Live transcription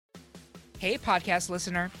Hey, podcast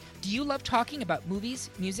listener. Do you love talking about movies,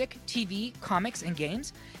 music, TV, comics, and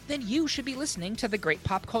games? Then you should be listening to The Great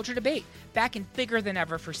Pop Culture Debate, back and bigger than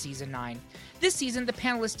ever for Season 9. This season, the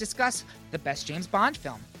panelists discuss the best James Bond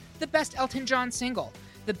film, the best Elton John single,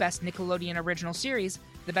 the best Nickelodeon original series,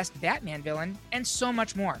 the best Batman villain, and so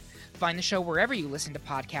much more. Find the show wherever you listen to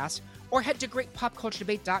podcasts, or head to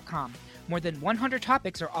greatpopculturedebate.com. More than 100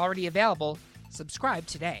 topics are already available. Subscribe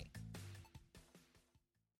today.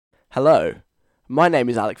 Hello, my name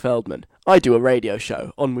is Alec Feldman. I do a radio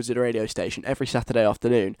show on Wizard Radio Station every Saturday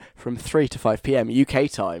afternoon from 3 to 5 p.m. UK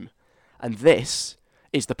time. And this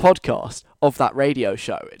is the podcast of that radio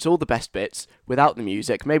show. It's all the best bits, without the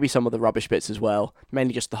music, maybe some of the rubbish bits as well,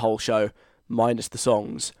 mainly just the whole show, minus the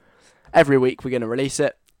songs. Every week we're going to release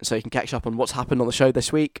it, so you can catch up on what's happened on the show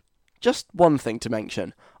this week. Just one thing to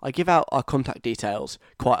mention, I give out our contact details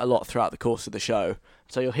quite a lot throughout the course of the show,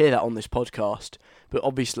 so you'll hear that on this podcast, but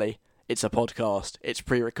obviously it's a podcast, it's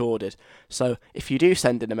pre-recorded, so if you do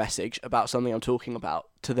send in a message about something I'm talking about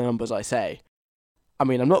to the numbers I say, I'm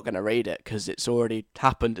not going to read it because it's already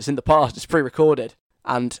happened, it's in the past, it's pre-recorded,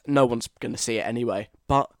 and no one's going to see it anyway,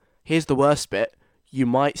 but here's the worst bit, you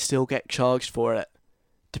might still get charged for it,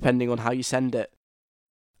 depending on how you send it.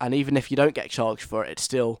 And even if you don't get charged for it, it's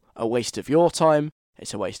still a waste of your time,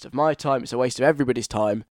 it's a waste of my time, it's a waste of everybody's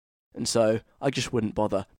time, and so I just wouldn't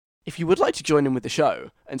bother. If you would like to join in with the show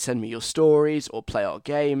and send me your stories or play our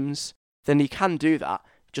games, then you can do that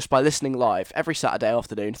just by listening live every Saturday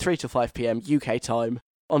afternoon, 3 to 5 p.m. UK time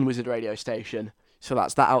on Wizard Radio Station. So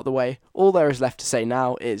that's that out of the way. All there is left to say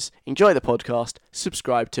now is enjoy the podcast,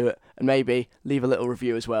 subscribe to it, and maybe leave a little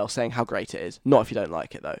review as well saying how great it is. Not if you don't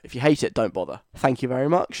like it though. If you hate it, don't bother. Thank you very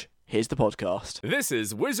much. Here's the podcast. This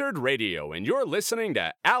is Wizard Radio, and you're listening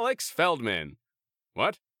to Alex Feldman.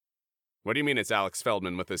 What? What do you mean it's Alex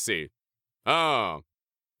Feldman with a C? Oh,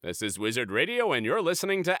 this is Wizard Radio, and you're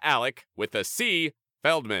listening to Alec with a C,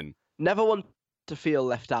 Feldman. Never want to feel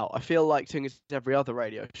left out. I feel like, seeing as every other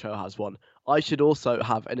radio show has one, I should also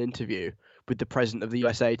have an interview with the President of the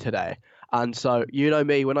USA today. And so, you know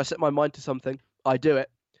me, when I set my mind to something, I do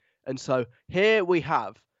it. And so, here we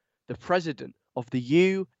have the President of the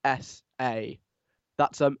USA.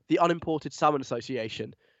 That's the Unimported Salmon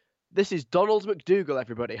Association. This is Donald McDougall,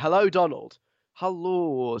 everybody. Hello, Donald.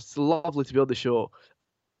 Hello. It's lovely to be on the show.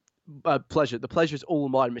 Pleasure. The pleasure is all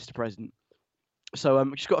mine, Mr. President. So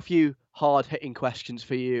we've just got a few hard-hitting questions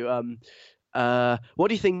for you. What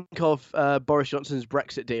do you think of Boris Johnson's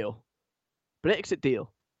Brexit deal? Brexit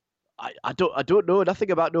deal? I don't know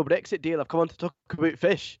nothing about no Brexit deal. I've come on to talk about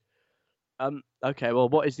fish. Okay, well,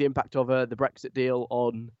 what is the impact of the Brexit deal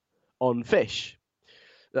on fish?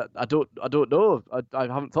 I don't know. I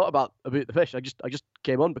haven't thought about the fish. I just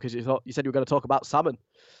came on because you said you were going to talk about salmon.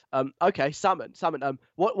 Okay, salmon.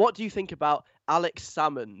 What do you think about Alex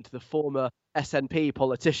Salmond, the former SNP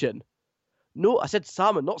politician? No, I said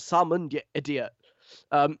salmon, not salmon, you idiot.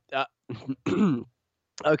 Okay,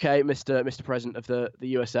 Mr. President of the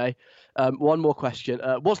USA. One more question.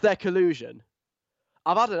 Was there collusion?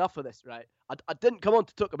 I've had enough of this, right? I didn't come on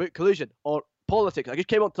to talk about collusion or politics. I just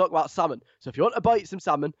came on to talk about salmon. So if you want to bite some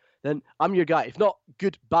salmon, then I'm your guy. If not,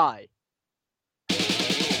 goodbye.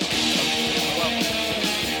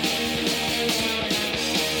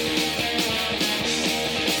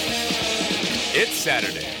 It's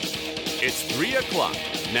Saturday. It's 3 o'clock.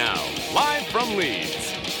 Now, live from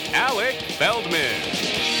Leeds, Alec Feldman.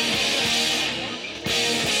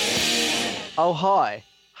 Oh, hi.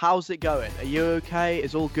 How's it going? Are you okay?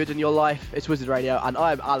 Is all good in your life? It's Wizard Radio, and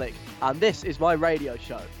I'm Alec, and this is my radio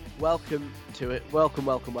show. Welcome to it. Welcome.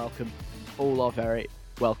 All are very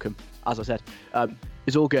welcome, as I said.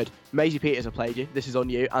 It's all good. Maisie Peters, I played you. This is on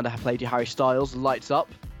you, and I have played you Harry Styles, Lights Up,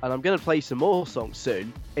 and I'm going to play some more songs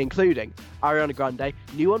soon, including Ariana Grande,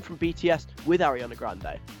 new one from BTS with Ariana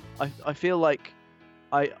Grande. I feel like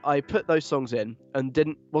I put those songs in and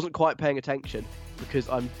wasn't quite paying attention because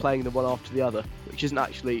I'm playing them one after the other, which isn't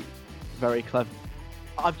actually very clever.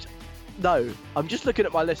 I'm just looking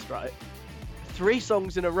at my list, right? 3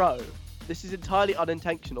 songs in a row. This is entirely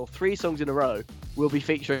unintentional. 3 songs in a row will be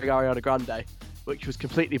featuring Ariana Grande, which was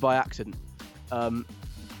completely by accident. Hang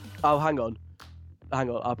on.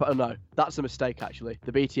 No, that's a mistake, actually.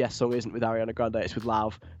 The BTS song isn't with Ariana Grande, it's with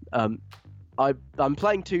Lauv. I'm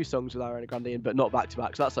playing 2 songs with Ariana Grande in, but not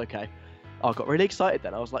back-to-back, so that's okay. I got really excited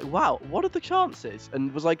then. I was like, wow, what are the chances?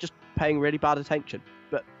 And was like just paying really bad attention.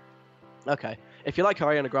 But, okay. If you like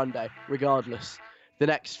Ariana Grande, regardless, the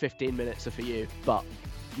next 15 minutes are for you, but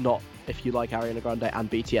not if you like Ariana Grande and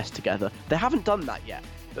BTS together. They haven't done that yet,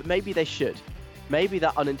 but maybe they should. Maybe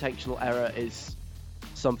that unintentional error is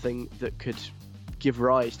something that could give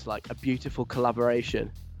rise to like a beautiful collaboration.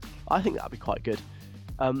 I think that'd be quite good.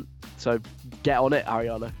 So get on it,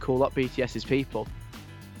 Ariana. Call up BTS's people.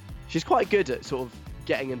 She's quite good at sort of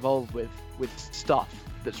getting involved with stuff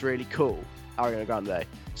that's really cool, Ariana Grande.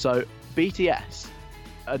 So BTS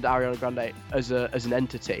and Ariana Grande as an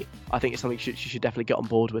entity, I think it's something she should definitely get on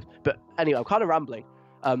board with. But anyway, I'm kind of rambling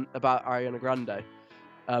about Ariana Grande.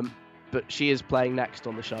 But she is playing next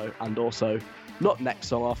on the show, and also not next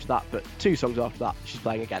song after that, but 2 songs after that, she's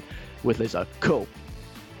playing again with Lizzo. Cool.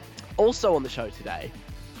 Also on the show today,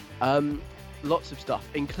 lots of stuff,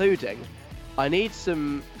 including I need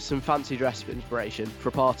some fancy dress inspiration for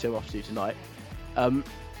a party I'm off to tonight. An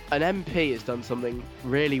MP has done something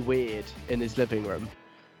really weird in his living room.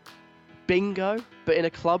 Bingo, but in a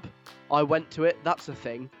club. I went to it. That's a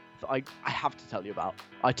thing that I have to tell you about.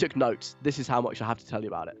 I took notes. This is how much I have to tell you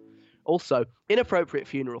about it. Also, inappropriate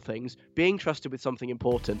funeral things, being trusted with something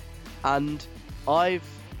important, and I've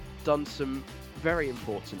done some very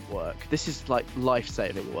important work. This is like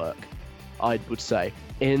life-saving work, I would say,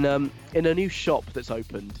 in a new shop that's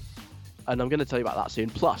opened, and I'm going to tell you about that soon.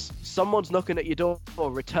 Plus, Someone's Knocking at Your Door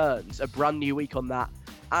returns, a brand new week on that,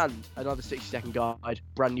 and another 60-second guide,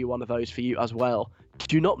 brand new one of those for you as well.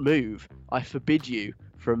 Do not move. I forbid you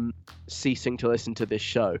from ceasing to listen to this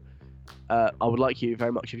show. I would like you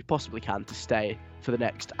very much, if you possibly can, to stay for the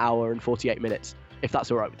next hour and 48 minutes, if that's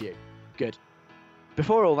all right with you. Good.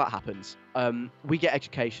 Before all that happens, we get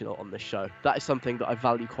educational on this show. That is something that I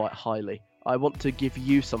value quite highly. I want to give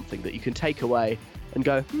you something that you can take away and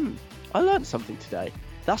go, I learned something today.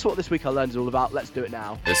 That's what This Week I Learned is all about. Let's do it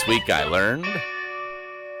now. This week I learned...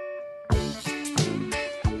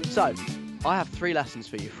 So, I have 3 lessons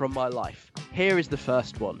for you from my life. Here is the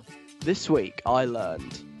first one. This week I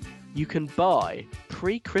learned you can buy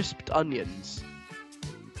pre-crisped onions.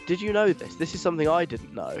 Did you know this? This is something I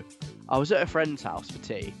didn't know. I was at a friend's house for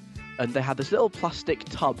tea, and they had this little plastic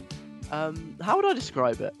tub. How would I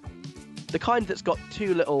describe it? The kind that's got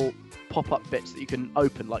 2 little pop-up bits that you can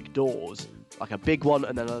open like doors, like a big one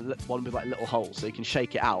and then one with like little holes so you can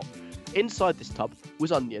shake it out. Inside this tub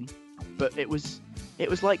was onion, but it was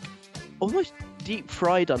like almost deep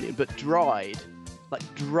fried onion, but dried,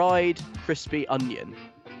 like dried crispy onion.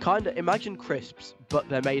 Kind of imagine crisps, but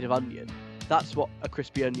they're made of onion. That's what a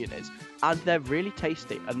crispy onion is, and they're really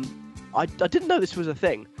tasty. And I didn't know this was a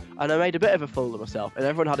thing, and I made a bit of a fool of myself, and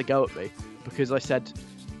everyone had a go at me because I said,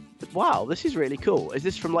 "Wow, this is really cool. Is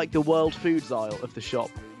this from like the World Foods aisle of the shop?"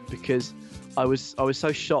 Because I was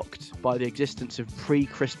so shocked by the existence of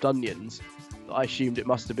pre-crisped onions that I assumed it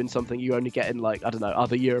must have been something you only get in like, I don't know,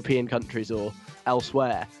 other European countries or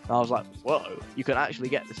elsewhere. And I was like, whoa, you can actually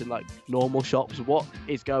get this in like normal shops. What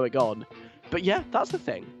is going on? But yeah, that's the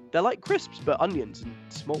thing. They're like crisps, but onions, and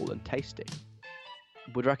small and tasty.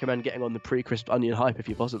 Would recommend getting on the pre-crisped onion hype if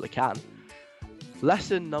you possibly can.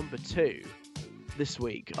 Lesson number 2. This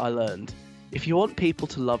week I learned, if you want people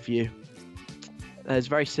to love you, there's a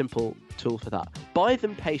very simple tool for that. Buy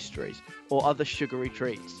them pastries or other sugary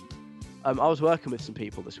treats. I was working with some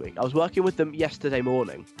people this week. I was working with them yesterday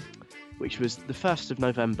morning, which was the 1st of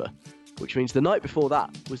November, which means the night before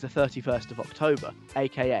that was the 31st of October,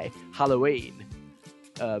 aka Halloween,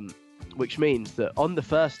 which means that on the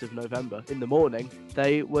 1st of November in the morning,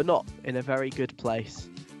 they were not in a very good place.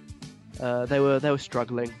 They were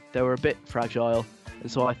struggling, they were a bit fragile,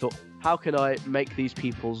 and so I thought, how can I make these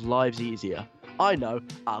people's lives easier? I know,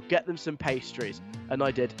 I'll get them some pastries, and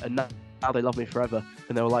I did, and now they love me forever,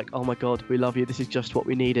 and they were like, oh my god, we love you, this is just what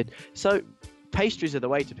we needed. So, pastries are the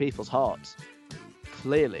way to people's hearts.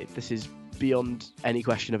 Clearly, this is beyond any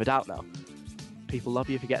question of a doubt now. People love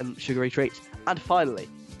you for getting sugary treats. And finally,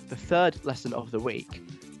 the 3rd lesson of the week.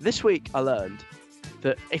 This week I learned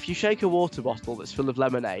that if you shake a water bottle that's full of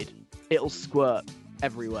lemonade, it'll squirt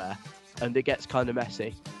everywhere, and it gets kind of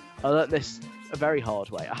messy. I learned this a very hard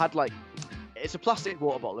way. I had it's a plastic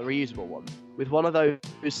water bottle, a reusable one, with one of those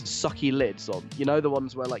sucky lids on. You know, the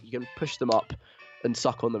ones where like you can push them up and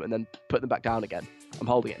suck on them and then put them back down again. I'm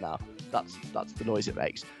holding it now. That's the noise it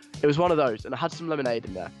makes. It was one of those, and I had some lemonade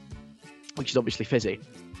in there, which is obviously fizzy.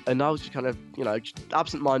 And I was just kind of, just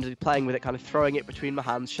absent-mindedly playing with it, kind of throwing it between my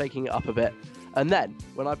hands, shaking it up a bit. And then,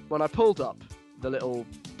 when I pulled up the little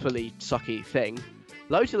pulley, sucky thing,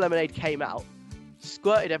 loads of lemonade came out,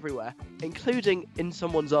 squirted everywhere, including in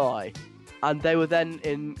someone's eye. And they were then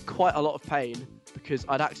in quite a lot of pain because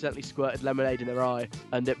I'd accidentally squirted lemonade in their eye,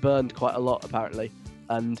 and it burned quite a lot, apparently.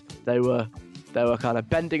 And they were kind of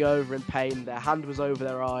bending over in pain, their hand was over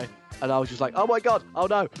their eye, and I was just like, oh my god, oh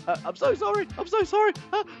no, I'm so sorry,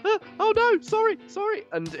 oh no, sorry.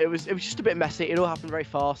 And it was just a bit messy. It all happened very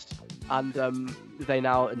fast, and they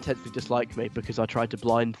now intensely dislike me because I tried to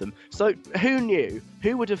blind them. So who knew?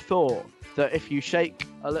 Who would have thought that if you shake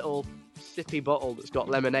a little sippy bottle that's got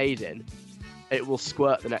lemonade in, it will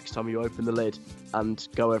squirt the next time you open the lid and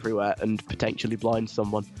go everywhere and potentially blind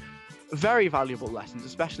someone? Very valuable lessons,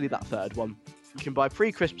 especially that third one. You can buy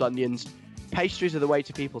pre-crisped onions, pastries are the way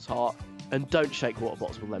to people's heart, and don't shake water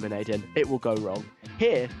bottles with lemonade in. It will go wrong.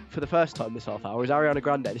 Here, for the first time this half hour, is Ariana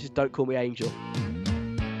Grande. This is Don't Call Me Angel.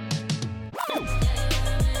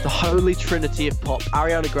 The holy trinity of pop,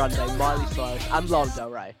 Ariana Grande, Miley Cyrus, and Lana Del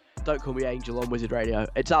Rey. Don't Call Me Angel on Wizard Radio.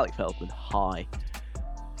 It's Alex Feldman. Hi.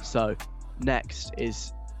 So, next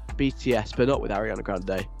is BTS, but not with Ariana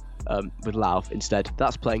Grande, with Lauv instead.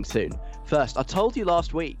 That's playing soon. First, I told you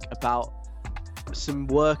last week about some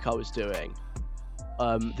work I was doing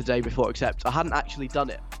the day before, except I hadn't actually done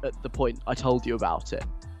it at the point I told you about it.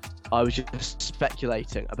 I was just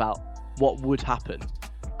speculating about what would happen,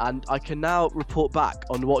 and I can now report back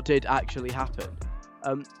on what did actually happen.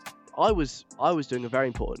 I was doing a very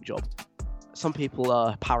important job. Some people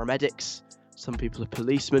are paramedics, some people are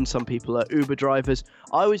policemen, some people are Uber drivers.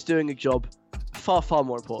 I was doing a job far, far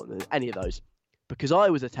more important than any of those, because I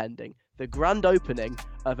was attending the grand opening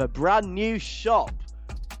of a brand new shop.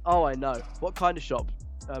 Oh, I know. What kind of shop?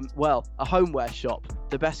 Well, a homeware shop.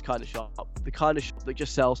 The best kind of shop. The kind of shop that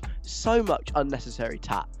just sells so much unnecessary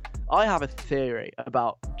tat. I have a theory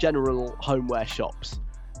about general homeware shops,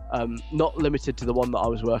 not limited to the one that I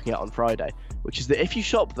was working at on Friday, which is that if you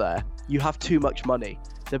shop there, you have too much money.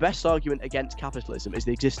 The best argument against capitalism is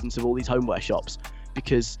the existence of all these homeware shops,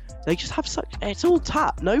 because they just have such... It's all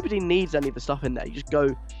tat. Nobody needs any of the stuff in there. You just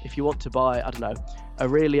go, if you want to buy, I don't know, a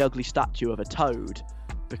really ugly statue of a toad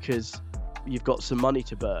because you've got some money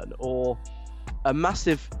to burn, or a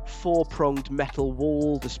massive 4-pronged metal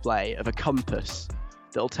wall display of a compass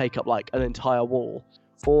that'll take up like an entire wall,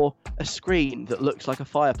 or a screen that looks like a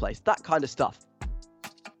fireplace. That kind of stuff,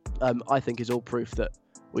 I think, is all proof that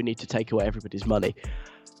we need to take away everybody's money.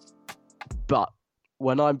 But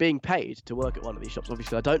when I'm being paid to work at one of these shops,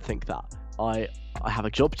 obviously I don't think that. I have a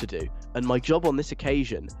job to do, and my job on this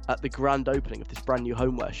occasion, at the grand opening of this brand new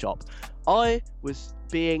homeware shop, I was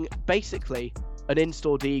being basically an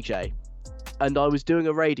in-store DJ, and I was doing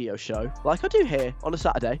a radio show, like I do here on a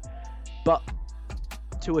Saturday, but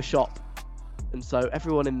to a shop. And so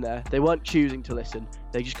everyone in there, they weren't choosing to listen,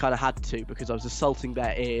 they just kind of had to, because I was assaulting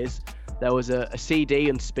their ears. There was a CD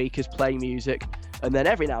and speakers playing music, and then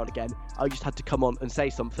every now and again, I just had to come on and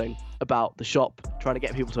say something about the shop, trying to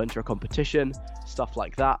get people to enter a competition, stuff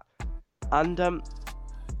like that. And,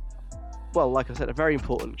 well, like I said, a very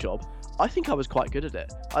important job. I think I was quite good at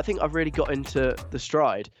it. I think I've really got into the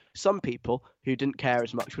stride. Some people who didn't care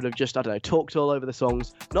as much would have just, I don't know, talked all over the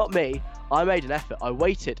songs. Not me. I made an effort. I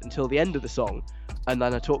waited until the end of the song, and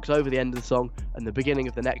then I talked over the end of the song and the beginning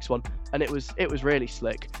of the next one, and it was really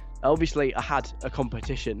slick. Obviously, I had a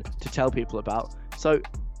competition to tell people about, so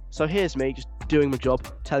here's me just doing my job,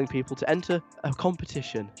 telling people to enter a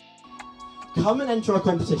competition. Come and enter our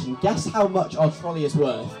competition. Guess how much our trolley is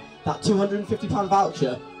worth. That £250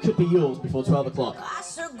 voucher could be yours before 12 o'clock.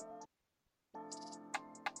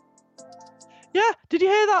 Yeah, did you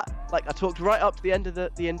hear that? Like, I talked right up to the end of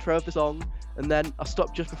the intro of the song, and then I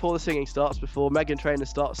stopped just before the singing starts, before Meghan Trainor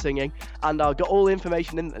starts singing, and I got all the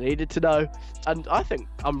information in that I needed to know. And I think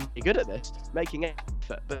I'm really good at this, making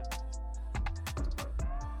effort. But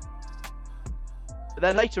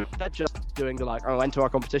then later, they're just doing the like, enter our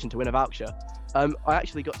competition to win a voucher. I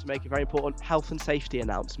actually got to make a very important health and safety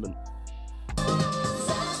announcement.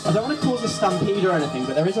 I don't want to cause a stampede or anything,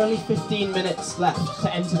 but there is only 15 minutes left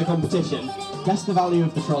to enter the competition. Guess the value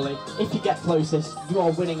of the trolley. If you get closest, you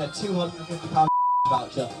are winning a £250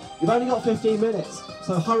 voucher. You've only got 15 minutes,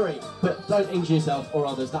 so hurry, but don't injure yourself or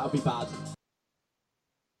others, that would be bad.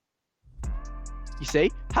 You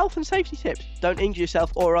see? Health and safety tips. Don't injure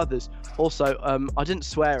yourself or others. Also, I didn't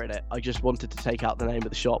swear in it. I just wanted to take out the name of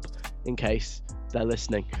the shop in case they're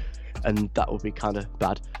listening. And that would be kind of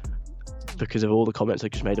bad because of all the comments I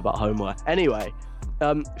just made about homeware. Anyway,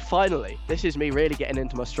 finally, this is me really getting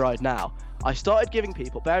into my stride now. I started giving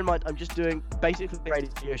people, bear in mind, I'm just doing basically a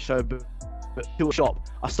radio show, but to a shop.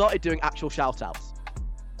 I started doing actual shout-outs.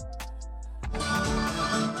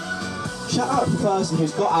 Shout out to the person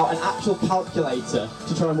who's got out an actual calculator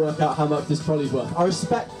to try and work out how much this trolley's worth. I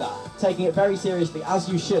respect that, taking it very seriously, as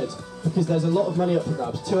you should, because there's a lot of money up for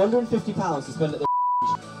grabs. £250 to spend at the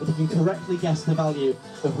if you can correctly guess the value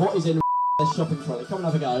of what is in this shopping trolley. Come and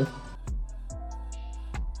have a go.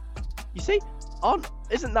 You see,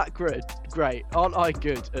 isn't that great? Aren't I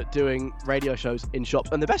good at doing radio shows in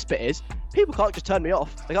shops? And the best bit is, people can't just turn me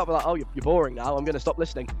off. They can't be like, oh, you're boring now, I'm going to stop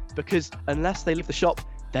listening. Because unless they leave the shop,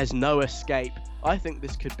 there's no escape. I think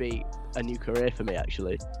this could be a new career for me,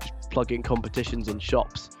 actually. Just plugging competitions in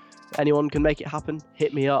shops. Anyone can make it happen,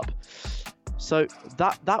 hit me up. So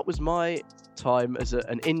that was my time as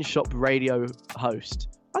an in-shop radio host.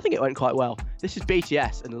 I think it went quite well. This is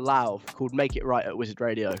BTS and Lauv called Make It Right at Wizard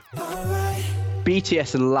Radio. Right.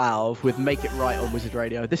 BTS and Lauv with Make It Right on Wizard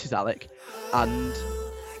Radio. This is Alec. And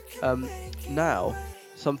now,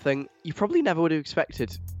 something you probably never would have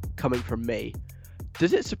expected coming from me.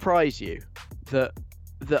 Does it surprise you that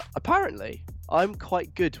apparently I'm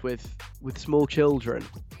quite good with small children?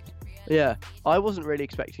 Yeah, I wasn't really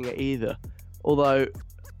expecting it either. Although,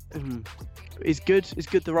 is good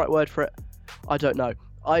the right word for it? I don't know.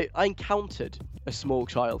 I encountered a small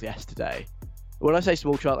child yesterday. When I say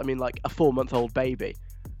small child, I mean like a 4-month-old baby.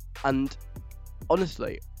 And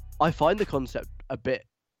honestly, I find the concept a bit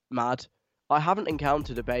mad. I haven't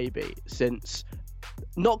encountered a baby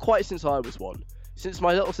not quite since I was one, since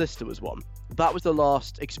my little sister was one. That was the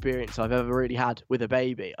last experience I've ever really had with a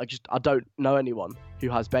baby. I don't know anyone who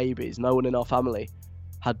has babies. No one in our family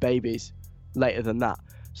had babies later than that.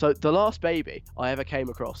 So the last baby I ever came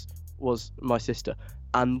across was my sister.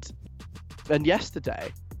 And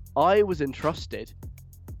yesterday, I was entrusted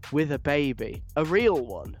with a baby, a real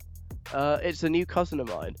one. It's a new cousin of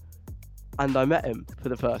mine, and I met him for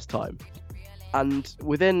the first time. And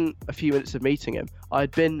within a few minutes of meeting him,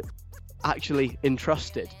 I'd been actually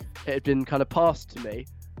entrusted. It had been kind of passed to me,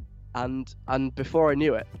 and before I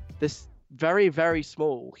knew it, this very, very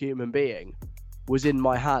small human being was in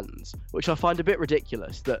my hands, which I find a bit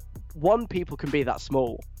ridiculous that, one, people can be that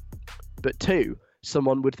small, but two,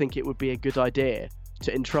 someone would think it would be a good idea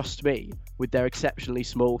to entrust me with their exceptionally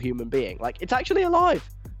small human being. Like, it's actually alive.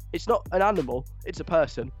 It's not an animal, it's a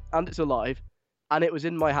person, and it's alive, and it was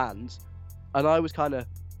in my hands, and I was kind of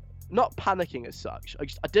not panicking as such.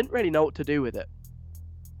 I didn't really know what to do with it.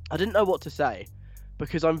 I didn't know what to say,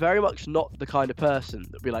 because I'm very much not the kind of person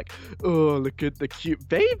that'd be like, oh, look at the cute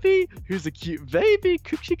baby, who's a cute baby,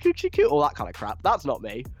 coochie coochie cute, all that kind of crap. That's not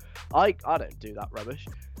me. I don't do that rubbish.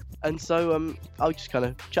 And so I was just kind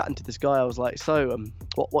of chatting to this guy. I was like, so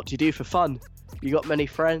what do you do for fun? You got many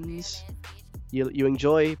friends? You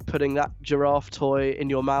enjoy putting that giraffe toy in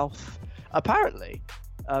your mouth? Apparently,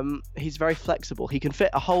 he's very flexible. He can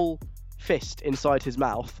fit a whole fist inside his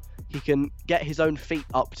mouth. He can get his own feet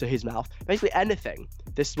up to his mouth. Basically anything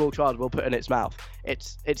this small child will put in its mouth.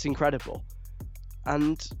 It's incredible.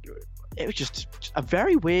 And it was just a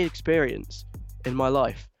very weird experience in my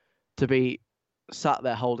life to be sat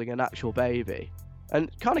there holding an actual baby,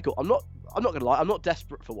 and kind of cool. I'm not gonna lie, I'm not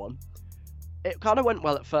desperate for one. It kind of went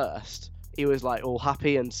well at first. He was like all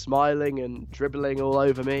happy and smiling and dribbling all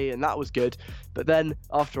over me, and that was good. But then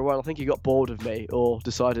after a while, I think he got bored of me, or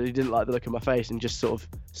decided he didn't like the look of my face and just sort of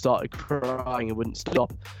started crying and wouldn't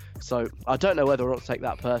stop. So I don't know whether or not to take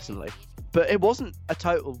that personally, but it wasn't a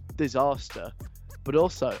total disaster. But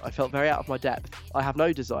also, I felt very out of my depth. I have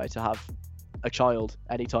no desire to have a child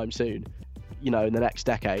anytime soon, in the next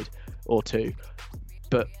decade or two.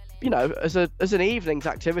 But as an evening's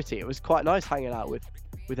activity, it was quite nice hanging out with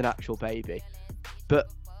an actual baby. But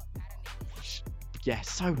yeah,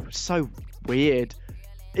 so weird.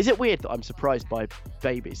 Is it weird that I'm surprised by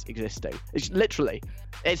babies existing? It's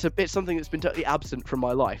something that's been totally absent from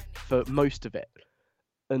my life for most of it.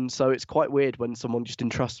 And so it's quite weird when someone just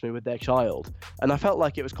entrusts me with their child. And I felt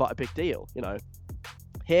like it was quite a big deal,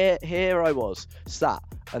 Here I was, sat,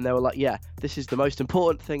 and they were like, yeah, this is the most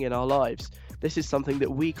important thing in our lives. This is something that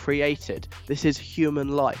we created. This is human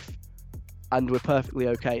life. And we're perfectly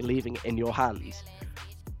okay leaving it in your hands.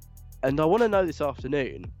 And I want to know this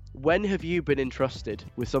afternoon, when have you been entrusted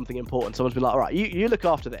with something important? Someone's been like, all right, you look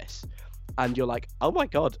after this. And you're like, oh my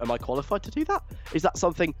God, am I qualified to do that? Is that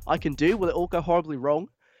something I can do? Will it all go horribly wrong?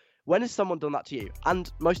 When has someone done that to you?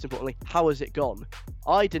 And most importantly, how has it gone?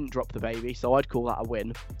 I didn't drop the baby, so I'd call that a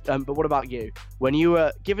win. But what about you? When you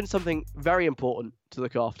were given something very important to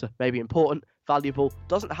look after, maybe important, valuable,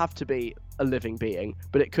 doesn't have to be a living being,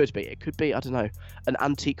 but it could be. It could be, I don't know, an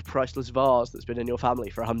antique priceless vase that's been in your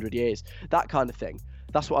family for 100 years. That kind of thing.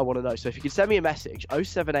 That's what I want to know. So if you could send me a message,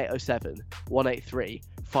 07807 183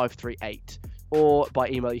 538, or by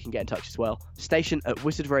email you can get in touch as well,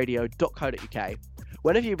 station@wizardradio.co.uk.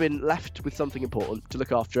 When have you been left with something important to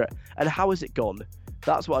look after it, and how has it gone?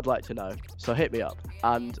 That's what I'd like to know. So hit me up,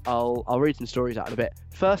 and I'll read some stories out in a bit.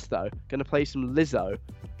 First, though, going to play some Lizzo,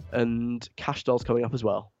 and Cash Doll's coming up as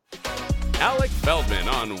well. Alec Feldman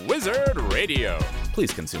on Wizard Radio.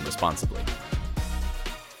 Please consume responsibly.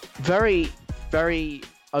 Very, very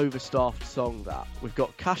overstaffed song that. We've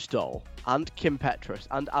got Cash Doll and Kim Petras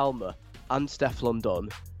and Alma and Steph London.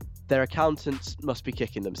 Their accountants must be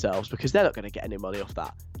kicking themselves because they're not going to get any money off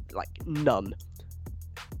that. Like, none.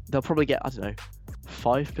 They'll probably get, I don't know,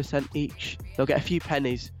 5% each. They'll get a few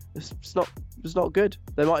pennies. It's not good.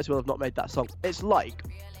 They might as well have not made that song. It's like,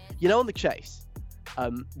 you know, on The Chase,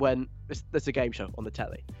 when there's a game show on the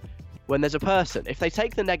telly, when there's a person, if they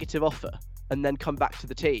take the negative offer and then come back to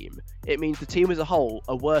the team, it means the team as a whole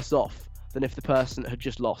are worse off than if the person had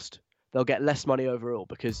just lost. They'll get less money overall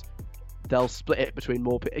because they'll split it between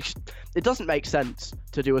more people. It doesn't make sense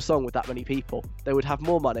to do a song with that many people. They would have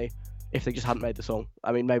more money if they just hadn't made the song.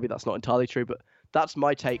 I mean, maybe that's not entirely true, but that's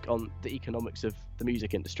my take on the economics of the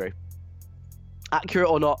music industry. Accurate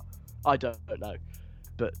or not, I don't know.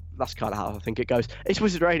 But that's kind of how I think it goes. It's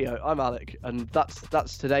Wizard Radio. I'm Alec, and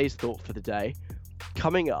that's today's thought for the day.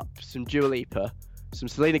 Coming up, some Dua Lipa, some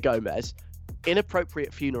Selena Gomez,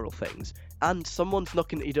 inappropriate funeral things, and Someone's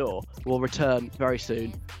Knocking at Your Door will return very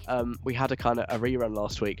soon. We had a rerun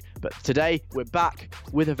last week, but today we're back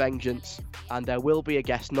with a vengeance, and there will be a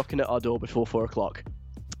guest knocking at our door before 4 o'clock.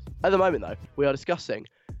 At the moment, though, we are discussing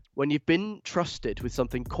when you've been trusted with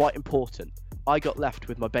something quite important. I got left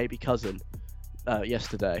with my baby cousin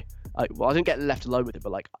yesterday. I didn't get left alone with him,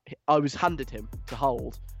 but I was handed him to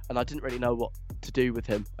hold, and I didn't really know what to do with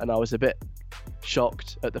him, and I was a bit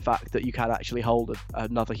shocked at the fact that you can actually hold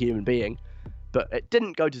another human being. But it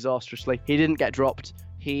didn't go disastrously. He didn't get dropped.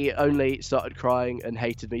 He only started crying and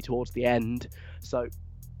hated me towards the end. So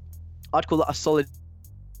I'd call that a solid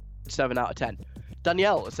 7 out of 10.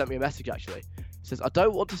 Danielle sent me a message actually. Says, I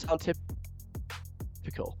don't want to sound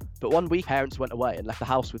typical, but one week parents went away and left the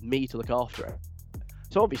house with me to look after her.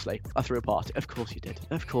 So obviously I threw a party. Of course you did.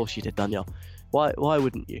 Of course you did, Danielle. Why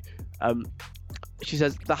wouldn't you? She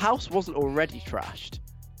says, the house wasn't already trashed,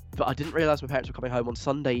 but I didn't realise my parents were coming home on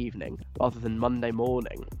Sunday evening rather than Monday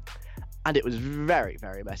morning. And it was very,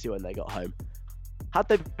 very messy when they got home. Had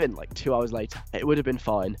they been 2 hours later, it would have been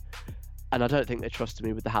fine. And I don't think they trusted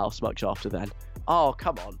me with the house much after then. Oh,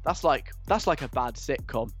 come on. That's like a bad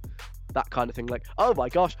sitcom. That kind of thing. Oh my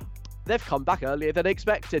gosh, they've come back earlier than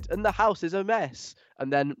expected and the house is a mess.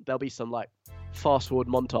 And then there'll be some fast forward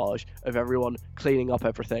montage of everyone cleaning up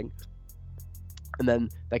everything. And then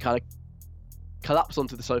they kind of collapse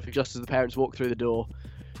onto the sofa just as the parents walk through the door.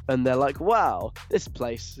 And they're like, wow, this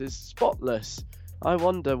place is spotless. I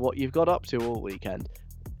wonder what you've got up to all weekend.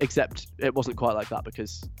 Except it wasn't quite like that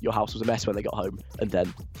because your house was a mess when they got home and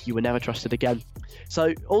then you were never trusted again.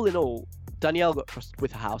 So all in all, Danielle got trusted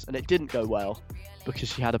with her house and it didn't go well because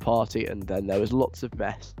she had a party and then there was lots of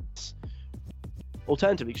mess.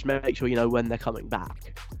 Alternatively, just make sure you know when they're coming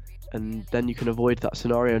back and then you can avoid that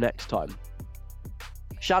scenario next time.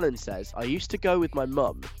 Shannon says, I used to go with my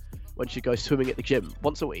mum when she'd go swimming at the gym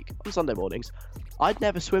once a week on Sunday mornings. I'd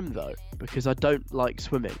never swim though because I don't like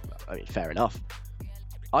swimming. I mean, fair enough.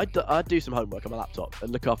 I'd do some homework on my laptop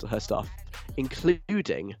and look after her stuff,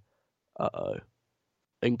 including her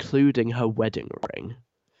wedding ring.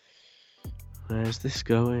 Where's this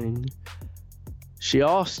going? She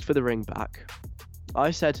asked for the ring back.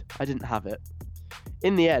 I said I didn't have it.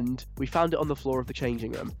 In the end, we found it on the floor of the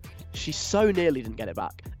changing room. She so nearly didn't get it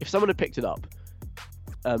back. If someone had picked it up,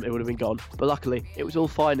 it would have been gone. But luckily, it was all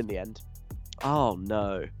fine in the end. Oh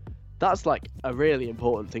no. That's a really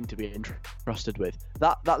important thing to be entrusted with.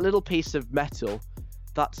 That little piece of metal,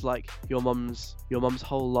 that's your mum's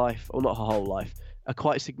whole life, or not her whole life, a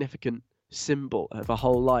quite significant symbol of her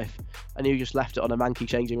whole life, and you just left it on a manky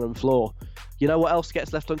changing room floor. You know what else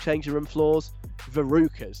gets left on changing room floors?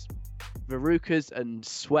 Verrucas and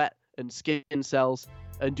sweat and skin cells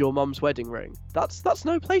and your mum's wedding ring. That's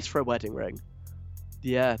no place for a wedding ring.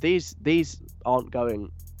 Yeah, these aren't going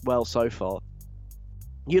well so far.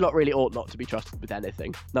 You lot really ought not to be trusted with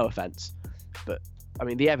anything. No offence. But, I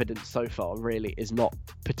mean, the evidence so far really is not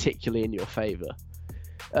particularly in your favour.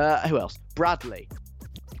 Who else? Bradley.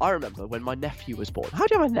 I remember when my nephew was born. How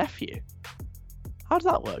do you have a nephew? How does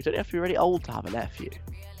that work? Don't you have to be really old to have a nephew?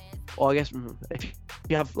 Or I guess if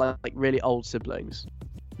you have really old siblings,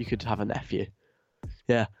 you could have a nephew.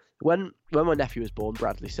 Yeah. When my nephew was born,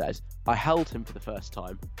 Bradley says, I held him for the first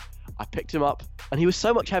time. I picked him up, and he was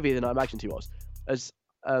so much heavier than I imagined he was. As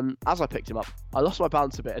I picked him up, I lost my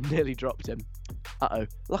balance a bit and nearly dropped him. Uh-oh.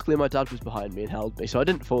 Luckily my dad was behind me and held me, so I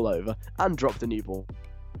didn't fall over and drop the newborn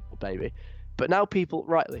baby. But now people,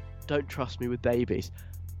 rightly, don't trust me with babies.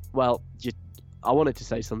 Well, I wanted to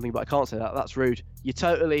say something, but I can't say that. That's rude. You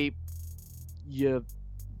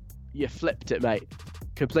flipped it, mate.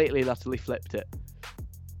 Completely and utterly flipped it.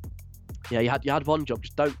 Yeah, you had one job.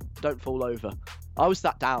 Just don't fall over. I was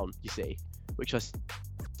sat down, you see, which I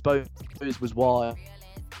suppose was why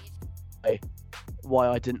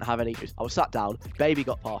I didn't have any issues. I was sat down, baby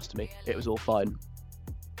got past me, it was all fine.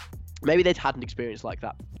 Maybe they'd had an experience like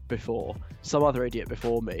that before. Some other idiot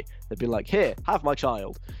before me, they'd been like, here, have my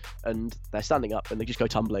child. And they're standing up and they just go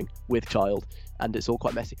tumbling with child. And it's all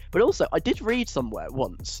quite messy. But also, I did read somewhere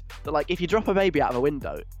once that, like, if you drop a baby out of a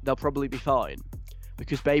window, they'll probably be fine.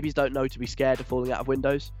 Because babies don't know to be scared of falling out of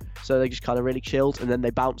windows. So they just kind of really chilled and then they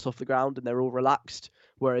bounce off the ground and they're all relaxed.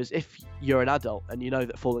 Whereas if you're an adult and you know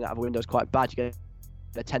that falling out of a window is quite bad,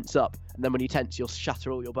 they tense up. And then when you tense, you'll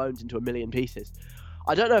shatter all your bones into a million pieces.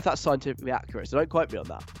 I don't know if that's scientifically accurate, so don't quote me on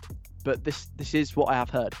that. But this is what I have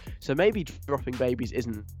heard. So maybe dropping babies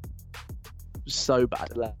isn't so bad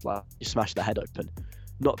unless like, you smash their head open.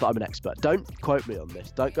 Not that I'm an expert. Don't quote me on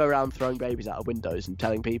this. Don't go around throwing babies out of windows and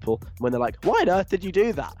telling people when they're like, why on earth did you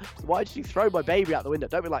do that? Why did you throw my baby out the window?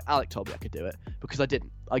 Don't be like, Alec told me I could do it. Because I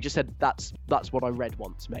didn't. I just said that's what I read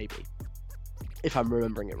once, maybe. If I'm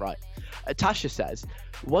remembering it right. Tasha says,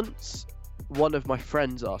 once one of my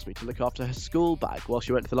friends asked me to look after her school bag while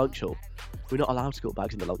she went to the lunch hall. We're not allowed school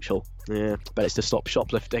bags in the lunch hall. Yeah, but it's to stop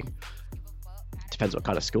shoplifting. Depends what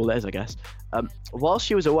kind of school it is, I guess. While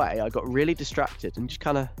she was away, I got really distracted and just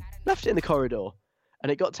kind of left it in the corridor.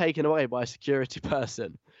 And it got taken away by a security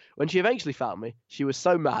person. When she eventually found me, she was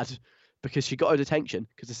so mad because she got a detention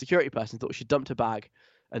because the security person thought she dumped her bag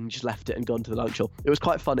and just left it and gone to the lunch hall. It was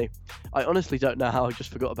quite funny. I honestly don't know how I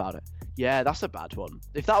just forgot about it. Yeah, that's a bad one.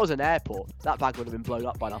 If that was an airport, that bag would have been blown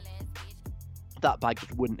up by now. That bag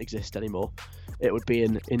just wouldn't exist anymore. It would be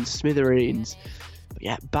in smithereens. But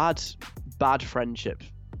yeah, bad friendship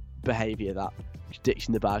behaviour, that.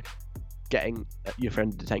 Ditching the bag, getting your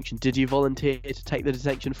friend in detention. Did you volunteer to take the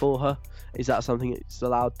detention for her? Is that something that's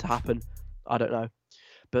allowed to happen? I don't know.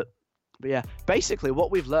 But yeah, basically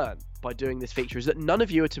what we've learned by doing this feature is that none of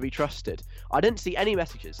you are to be trusted. I didn't see any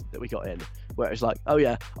messages that we got in where it's like, oh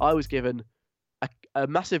yeah, I was given a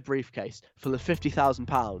massive briefcase full of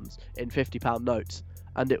 £50,000 in £50 notes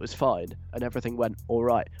and it was fine and everything went all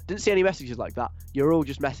right. Didn't see any messages like that. You're all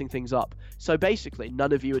just messing things up. So basically,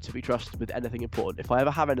 none of you are to be trusted with anything important. If I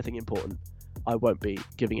ever have anything important, I won't be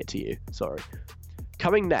giving it to you. Sorry.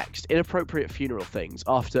 Coming next, inappropriate funeral things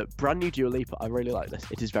after brand new Dua Lipa. I really like this.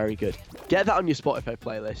 It is very good. Get that on your Spotify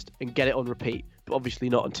playlist and get it on repeat, but obviously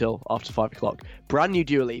not until after 5 o'clock. Brand new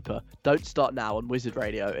Dua Lipa. Don't start now on Wizard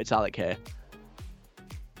Radio. It's Alec here.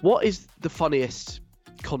 What is the funniest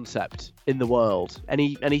concept in the world?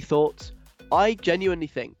 Any thoughts? I genuinely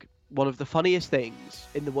think one of the funniest things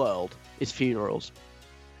in the world is funerals.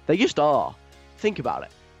 They just are. Think about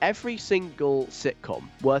it. Every single sitcom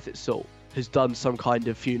worth its salt has done some kind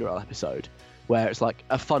of funeral episode where it's like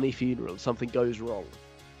a funny funeral, something goes wrong.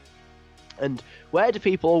 And where do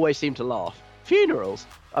people always seem to laugh? Funerals.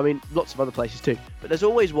 I mean, lots of other places too, but there's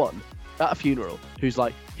always one at a funeral who's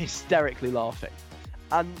like hysterically laughing.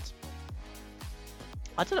 And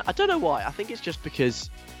I don't know why. I think it's just because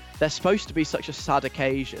they're supposed to be such a sad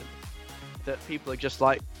occasion that people are just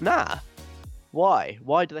like, nah. Why?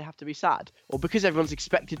 Why do they have to be sad? Or because everyone's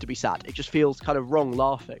expected to be sad, it just feels kind of wrong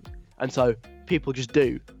laughing. And so people just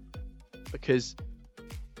do because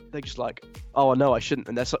they're just like, oh, no, I shouldn't.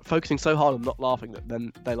 And they're focusing so hard on not laughing that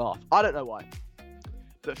then they laugh. I don't know why.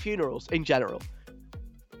 But funerals, in general,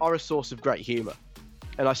 are a source of great humour.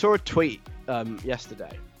 And I saw a tweet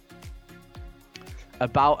yesterday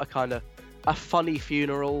about a funny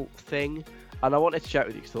funeral thing. And I wanted to share it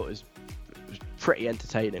with you because I thought it was pretty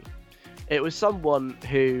entertaining. It was someone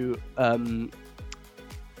who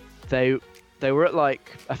they were at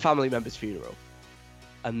like a family member's funeral,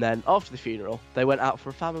 and then after the funeral they went out for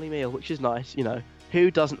a family meal, which is nice, you know.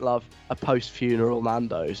 Who doesn't love a post-funeral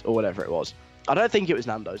Nando's or whatever it was? I don't think it was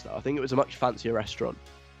Nando's though. I think it was a much fancier restaurant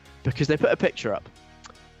because they put a picture up.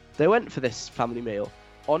 They went for this family meal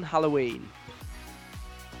on Halloween,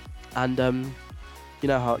 and you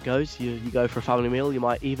know how it goes. You go for a family meal, you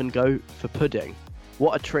might even go for pudding.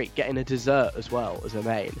 What a treat, getting a dessert as well as a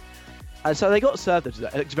main. And so they got served the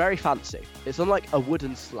dessert. It looks very fancy. It's on like a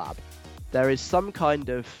wooden slab. There is some kind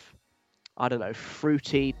of, I don't know,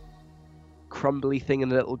 fruity, crumbly thing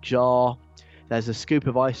in a little jar. There's a scoop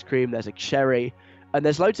of ice cream. There's a cherry. And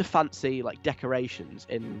there's loads of fancy like decorations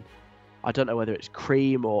in, I don't know whether it's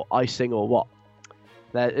cream or icing or what.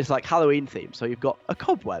 It's like Halloween themed. So you've got a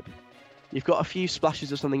cobweb. You've got a few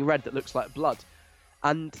splashes of something red that looks like blood.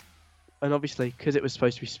 And obviously, because it was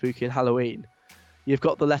supposed to be spooky and Halloween, you've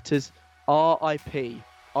got the letters R.I.P.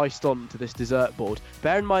 iced on to this dessert board.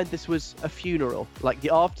 Bear in mind this was a funeral, like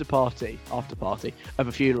the after party of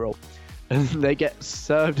a funeral. And they get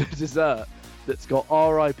served a dessert that's got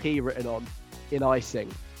R.I.P. written on in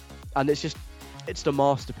icing. And it's just it's a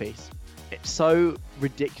masterpiece. It's so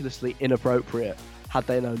ridiculously inappropriate had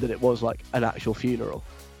they known that it was like an actual funeral,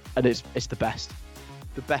 and it's the best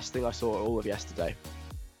thing I saw all of yesterday.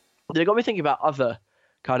 It got me thinking about other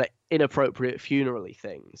kind of inappropriate funeral-y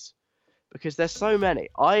things, because there's so many.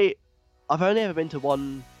 I've only ever been to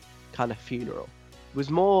one kind of funeral. It was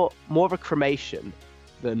more of a cremation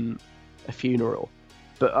than a funeral,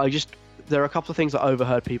 but there are a couple of things I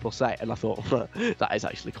overheard people say, and I thought that is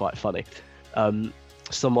actually quite funny.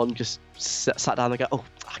 Someone just sat down and go, "Oh,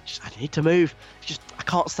 I need to move. I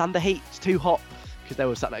can't stand the heat. It's too hot," because they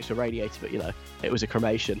were sat next to a radiator. But it was a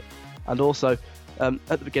cremation. And also, at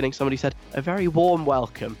the beginning, somebody said, "A very warm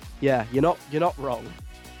welcome." Yeah, you're not wrong.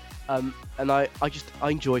 And I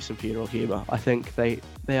enjoy some funeral humour. I think they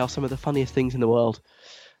are some of the funniest things in the world.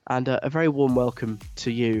 And a very warm welcome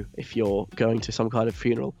to you if you're going to some kind of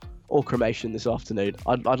funeral or cremation this afternoon.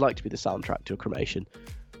 I'd like to be the soundtrack to a cremation.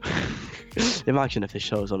 Imagine if this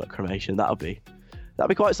show was on at cremation. That'd be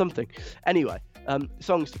quite something. Anyway,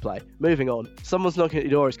 songs to play. Moving on. Someone's Knocking at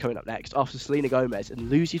Your Door is coming up next after Selena Gomez and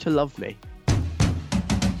Lose You to Love Me.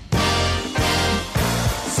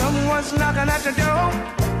 Someone's knocking at the door.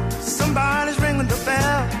 Somebody's ringing the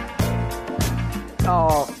bell.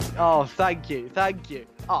 Oh, thank you.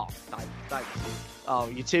 Oh, thank you. Oh,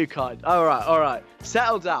 you're too kind. All right.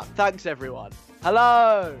 Settle down. Thanks, everyone.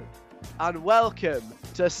 Hello, and welcome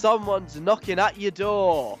to Someone's Knocking at Your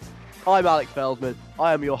Door. I'm Alec Feldman.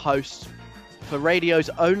 I am your host for radio's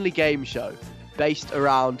only game show based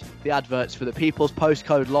around the adverts for the People's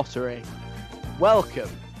Postcode Lottery. Welcome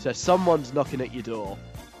to Someone's Knocking at Your Door.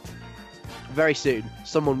 Very soon,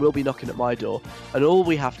 someone will be knocking at my door, and all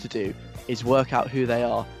we have to do is work out who they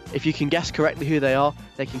are. If you can guess correctly who they are,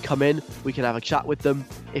 they can come in, we can have a chat with them.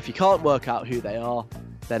 If you can't work out who they are,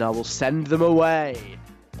 then I will send them away,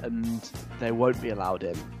 and they won't be allowed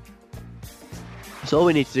in. So all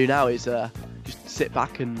we need to do now is just sit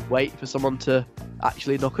back and wait for someone to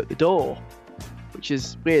actually knock at the door, which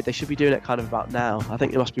is weird. They should be doing it kind of about now. I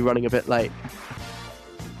think they must be running a bit late.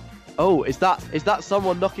 Oh, is that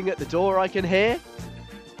someone knocking at the door I can hear?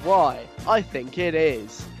 Why, I think it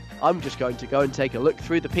is. I'm just going to go and take a look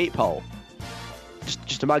through the peephole.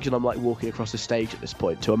 Just imagine I'm like walking across the stage at this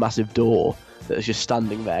point to a massive door that is just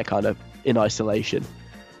standing there kind of in isolation.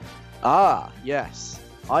 Ah, yes.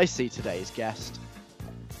 I see today's guest.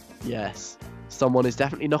 Yes. Someone is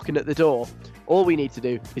definitely knocking at the door. All we need to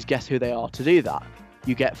do is guess who they are. To do that,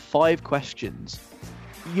 you get 5 questions.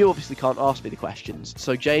 You obviously can't ask me the questions,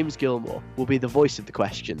 so James Gilmore will be the voice of the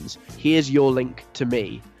questions. Here's your link to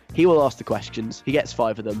me. He will ask the questions, he gets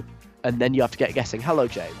 5 of them, and then you have to get guessing. Hello,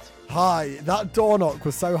 James. Hi, that door knock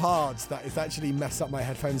was so hard that it's actually messed up my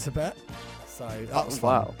headphones a bit. So that was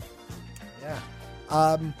fun. Wow.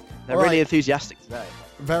 Yeah. They're really enthusiastic today.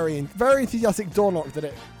 Very enthusiastic door knock that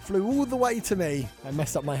it flew all the way to me and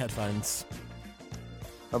messed up my headphones.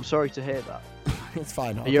 I'm sorry to hear that. It's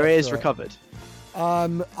fine. Are your ears recovered?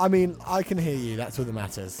 I mean, I can hear you. That's all that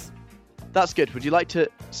matters. That's good. Would you like to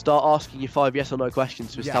start asking your 5 yes or no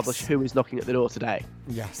questions to establish Yes. who is knocking at the door today?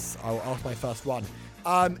 Yes, I'll ask my first one.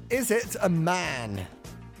 Is it a man?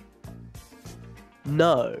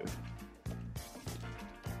 No.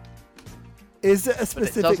 Is it a But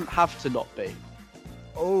specific... it doesn't have to not be.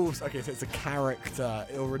 Oh, okay, so it's a character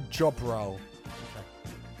or a job role. Okay.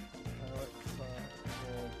 Character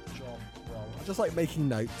or job role. I just like making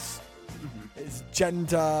notes. It's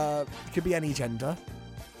gender. It could be any gender.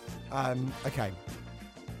 Okay.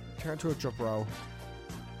 Character or job role.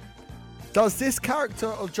 Does this character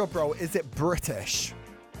or job role, is it British?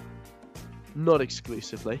 Not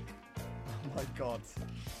exclusively. Oh my god.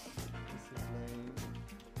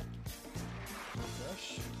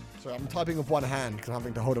 British. Sorry, I'm typing with one hand because I'm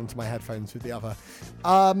having to hold on to my headphones with the other.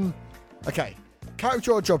 Okay.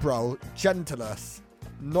 Character or job role, genderless,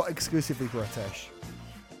 not exclusively British.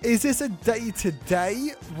 Is this a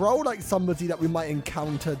day-to-day role, like somebody that we might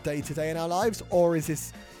encounter day-to-day in our lives, or is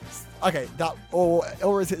this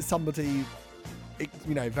or is it somebody,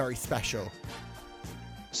 very special?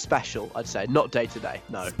 Special, I'd say, not day to day.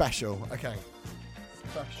 No. Special, okay.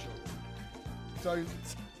 Special. Don't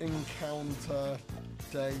encounter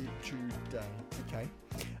day-to-day. Okay.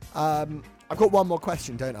 I've got one more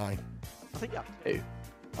question, don't I? I think you have to.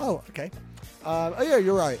 Oh, okay. Yeah,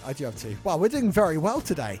 you're right. I do have 2. Wow, we're doing very well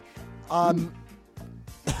today.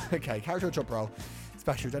 Okay, character or job role.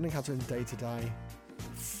 Special, don't encounter in day-to-day.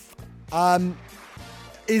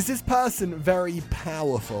 Is this person very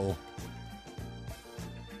powerful?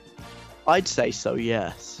 I'd say so,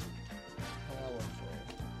 yes. Powerful.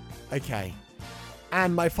 Okay.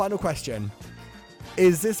 And my final question.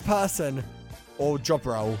 Is this person or job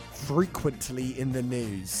role frequently in the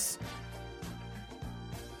news?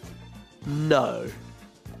 No.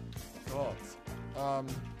 God.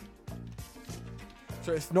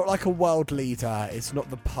 So it's not like a world leader. It's not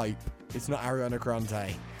the Pope. It's not Ariana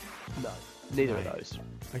Grande. No. Neither of those.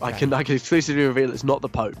 Okay. I can exclusively reveal it's not the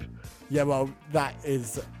Pope. Yeah, well, that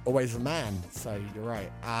is always a man, so you're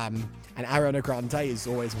right. And Ariana Grande is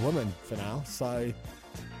always a woman for now, so...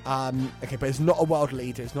 okay, but it's not a world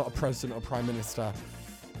leader, it's not a president or prime minister.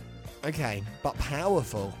 Okay, but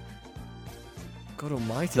powerful. God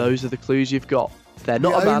almighty. Those are the clues you've got. They're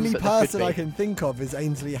not the a man, only but they could person be. I can think of is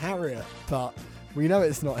Ainsley Harriott, but we know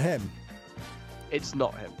it's not him. It's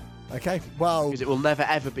not him. Okay, well, Because it will never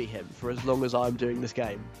ever be him for as long as I'm doing this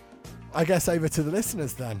game. I guess over to the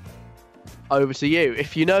listeners then. Over to you.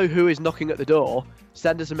 If you know who is knocking at the door,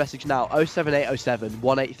 send us a message now. 07807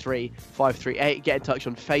 183 538. Get in touch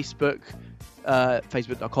on Facebook,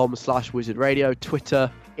 facebook.com/Wizard Radio,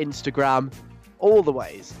 Twitter, Instagram, all the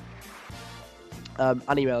ways.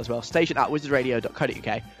 And email as well,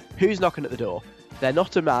 station@wizardradio.co.uk. Who's knocking at the door? They're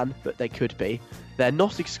not a man, but they could be. They're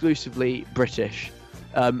not exclusively British.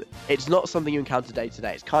 It's not something you encounter day to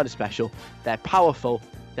day. It's kind of special. They're powerful.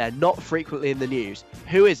 They're not frequently in the news.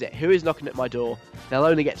 Who is it? Who is knocking at my door? They'll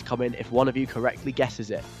only get to come in if one of you correctly guesses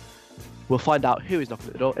it. We'll find out who is knocking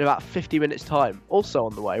at the door in about 50 minutes' time. Also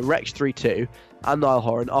on the way, Rex32 and Niall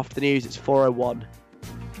Horan. After the news, it's 4:01.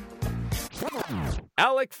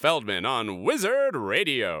 Alec Feldman on Wizard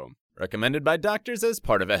Radio. Recommended by doctors as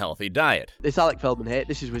part of a healthy diet. It's Alec Feldman here.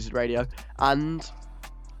 This is Wizard Radio. And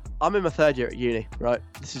I'm in my third year at uni, right?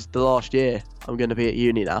 This is the last year I'm going to be at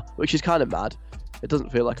uni now, which is kind of mad. It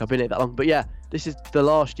doesn't feel like I've been here that long. But yeah, this is the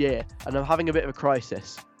last year. And I'm having a bit of a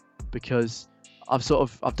crisis because I've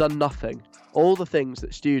done nothing. All the things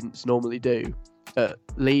that students normally do at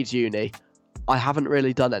Leeds Uni, I haven't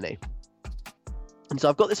really done any. And so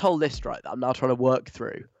I've got this whole list, right, that I'm now trying to work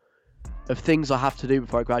through of things I have to do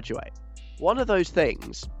before I graduate. One of those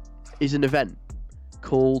things is an event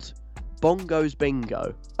called Bongos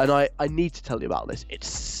Bingo. And I need to tell you about this. It's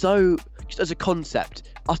so, just as a concept,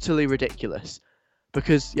 utterly ridiculous.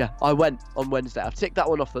 Because, yeah, I went on Wednesday. I've ticked that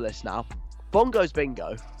one off the list now. Bongos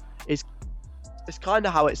Bingo is kind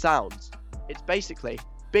of how it sounds. It's basically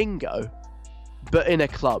bingo, but in a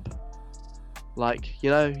club. Like, you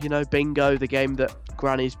know, bingo, the game that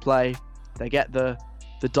grannies play. They get the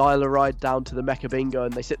dialer ride down to the Mecca Bingo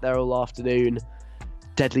and they sit there all afternoon,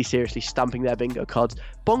 deadly seriously stamping their bingo cards.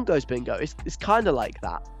 Bongos Bingo is kind of like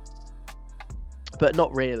that, but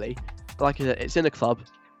not really. Like I said, it's in a club.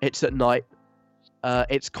 It's at night.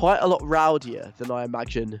 It's quite a lot rowdier than I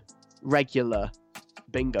imagine regular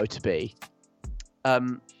bingo to be.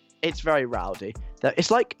 It's very rowdy.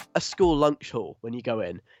 It's like a school lunch hall when you go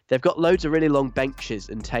in. They've got loads of really long benches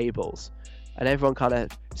and tables, and everyone kind of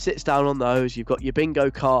sits down on those. You've got your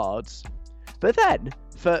bingo cards. But then,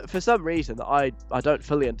 for some reason that I don't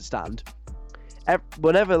fully understand,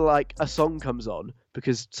 whenever like a song comes on,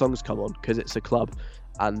 because songs come on because it's a club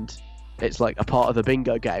and it's like a part of the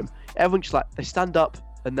bingo game, everyone just like, they stand up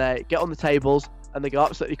and they get on the tables and they go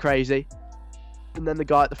absolutely crazy. And then the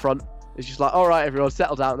guy at the front is just like, all right, everyone,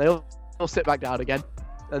 settle down. They all sit back down again.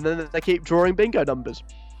 And then they keep drawing bingo numbers.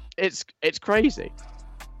 It's crazy.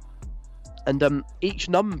 And a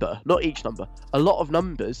lot of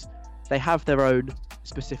numbers, they have their own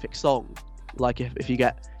specific song. Like if you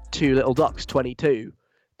get Two Little Ducks 22,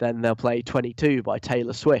 then they'll play 22 by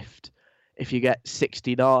Taylor Swift. If you get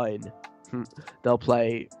 69, they'll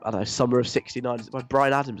play, I don't know, Summer of 69. Is it by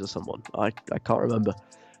Bryan Adams or someone? I can't remember.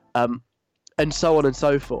 And so on and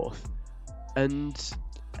so forth. And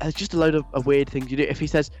there's just a load of weird things you do. If he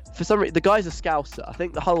says, for some reason, the guy's a Scouser. I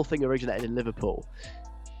think the whole thing originated in Liverpool.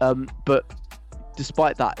 But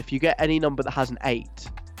despite that, if you get any number that has an 8,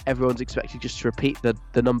 everyone's expected just to repeat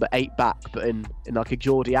the number 8 back, but in like a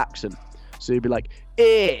Geordie accent. So you'd be like,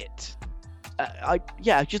 it.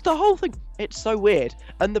 Just the whole thing. It's so weird.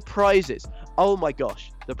 And the prizes. Oh my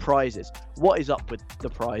gosh, the prizes. What is up with the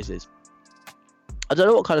prizes? I don't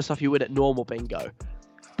know what kind of stuff you win at normal bingo,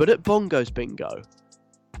 but at Bongos Bingo,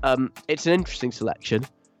 it's an interesting selection.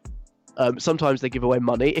 Sometimes they give away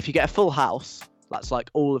money. If you get a full house, that's like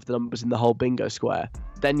all of the numbers in the whole bingo square,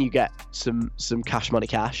 then you get some cash money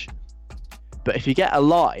cash. But if you get a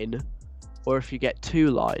line, or if you get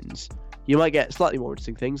 2 lines, you might get slightly more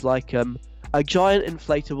interesting things like a giant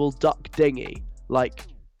inflatable duck dinghy, like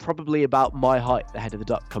probably about my height the head of the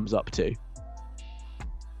duck comes up to.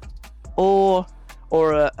 Or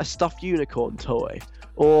a stuffed unicorn toy,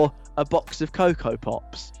 or a box of Cocoa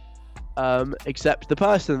Pops. Except the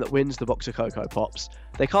person that wins the box of Cocoa Pops,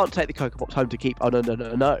 they can't take the Cocoa Pops home to keep. Oh,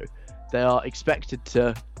 no. they are expected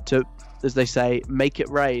to, as they say, make it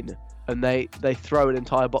rain, and they throw an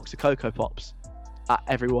entire box of Cocoa Pops at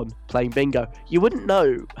everyone playing bingo. You wouldn't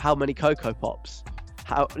know how many Cocoa Pops,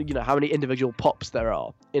 how many individual pops there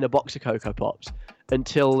are in a box of Cocoa Pops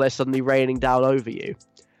until they're suddenly raining down over you.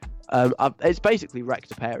 It's basically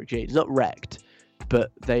wrecked a pair of jeans. Not wrecked,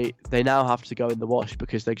 but they now have to go in the wash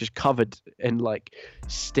because they're just covered in like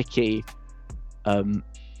sticky, sort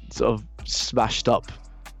of smashed up,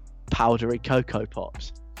 powdery Cocoa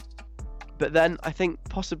Pops. But then I think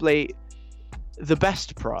possibly the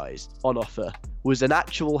best prize on offer was an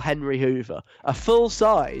actual Henry Hoover, a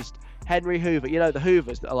full-sized Henry Hoover. You know, the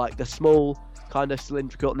Hoovers that are like the small, kind of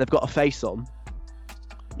cylindrical, and they've got a face on.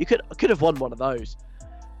 You could have won one of those.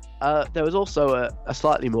 There was also a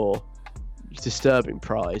slightly more disturbing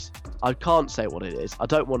prize. I can't say what it is. I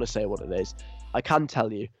don't want to say what it is. I can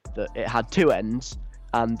tell you that it had two ends,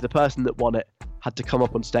 and the person that won it had to come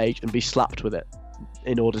up on stage and be slapped with it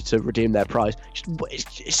in order to redeem their prize.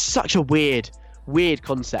 It's such a weird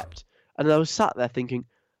concept. And I was sat there thinking,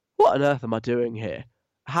 what on earth am I doing here?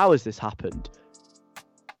 How has this happened?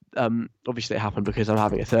 Obviously it happened because I'm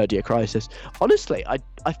having a third year crisis. Honestly,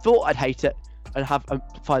 I thought I'd hate it and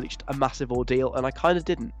find it just a massive ordeal, and I kind of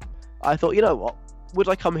didn't. I thought, you know what? Would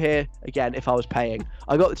I come here again if I was paying?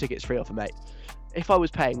 I got the tickets free off a mate. If I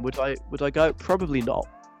was paying, would I go? Probably not.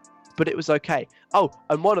 But it was okay. Oh,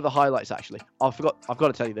 and one of the highlights, actually, I've got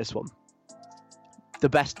to tell you this one. The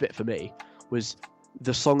best bit for me was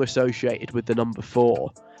the song associated with the number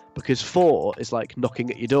 4, because 4 is like knocking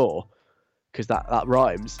at your door, because that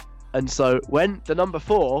rhymes. And so when the number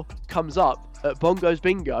 4 comes up at Bongo's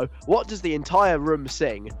Bingo, what does the entire room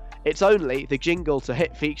sing? It's only the jingle to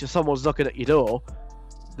hit feature Someone's Knocking at Your Door,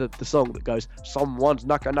 the song that goes, Someone's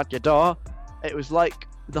Knocking at Your Door. It was like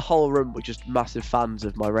the whole room were just massive fans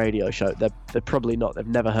of my radio show. They're probably not. They've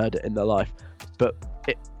never heard it in their life. But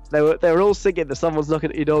they were all singing the Someone's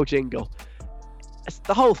Knocking at Your Door jingle.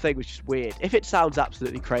 The whole thing was just weird. If it sounds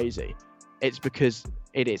absolutely crazy, it's because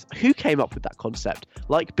it is. Who came up with that concept?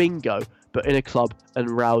 Like bingo, but in a club and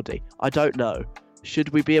rowdy. I don't know. Should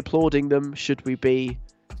we be applauding them? Should we be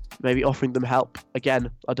maybe offering them help?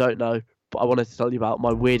 Again, I don't know. But I wanted to tell you about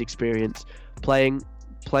my weird experience playing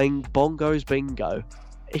Bongo's Bingo.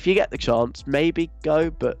 If you get the chance, maybe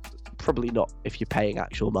go, but probably not if you're paying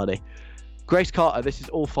actual money. Grace Carter, this is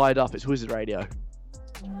All Fired Up. It's Wizard Radio.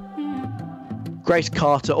 Grace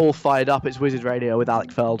Carter, All Fired Up. It's Wizard Radio with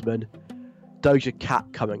Alec Feldman. Doja Cat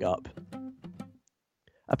coming up.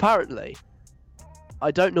 Apparently,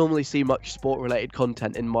 I don't normally see much sport-related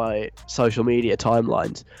content in my social media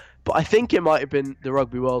timelines, but I think it might have been the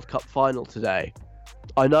Rugby World Cup final today.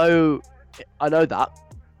 I know that.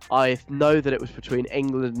 I know that it was between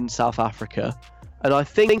England and South Africa, and I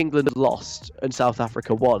think England lost and South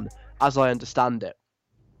Africa won, as I understand it.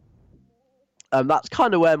 That's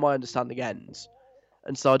kind of where my understanding ends.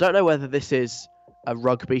 And so I don't know whether this is a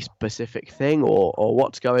rugby-specific thing or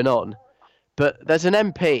what's going on. But there's an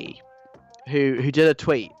MP who did a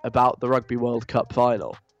tweet about the Rugby World Cup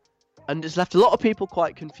final, and it's left a lot of people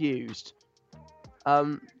quite confused.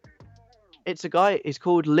 It's a guy, he's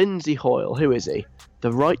called Lindsay Hoyle. Who is he?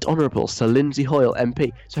 The Right Honourable Sir Lindsay Hoyle,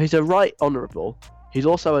 MP. So he's a Right Honourable, he's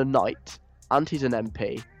also a Knight, and he's an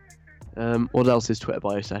MP. What else is Twitter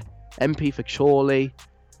bio say? MP for Chorley,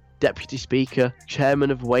 Deputy Speaker, Chairman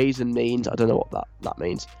of Ways and Means. I don't know what that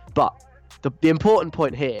means. But the important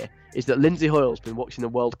point here is that Lindsay Hoyle's been watching the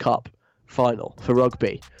World Cup final for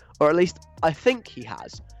rugby. Or at least, I think he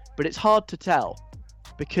has. But it's hard to tell.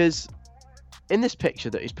 Because in this picture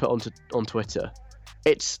that he's put on Twitter,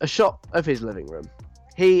 it's a shot of his living room.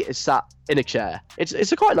 He is sat in a chair.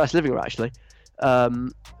 It's a quite nice living room, actually. A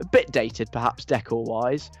bit dated, perhaps,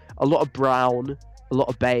 decor-wise. A lot of brown, a lot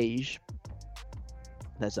of beige.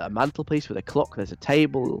 There's a mantelpiece with a clock. There's a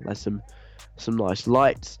table. There's some nice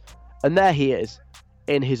lights. And there he is,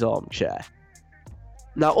 in his armchair.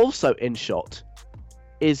 Now, also in shot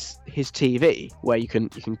is his TV, where you can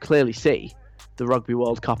clearly see the Rugby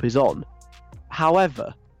World Cup is on.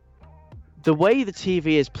 However, the way the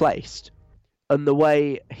TV is placed and the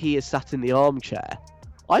way he is sat in the armchair,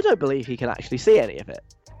 I don't believe he can actually see any of it.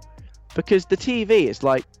 Because the TV is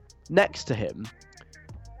like next to him,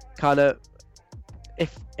 kind of,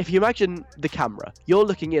 if you imagine the camera, you're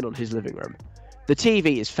looking in on his living room. The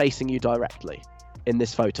TV is facing you directly in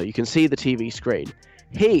this photo. You can see the TV screen.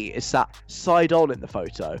 He is sat side on in the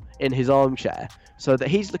photo in his armchair, so that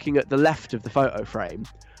he's looking at the left of the photo frame,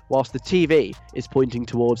 whilst the TV is pointing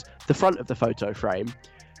towards the front of the photo frame.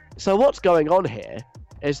 So what's going on here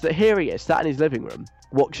is that here he is, sat in his living room,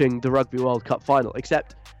 watching the Rugby World Cup final,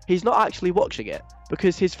 except he's not actually watching it,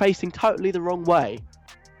 because he's facing totally the wrong way.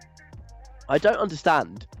 I don't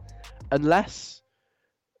understand, unless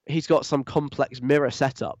he's got some complex mirror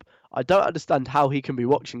setup. I don't understand how he can be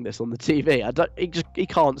watching this on the TV. He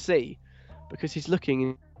can't see because he's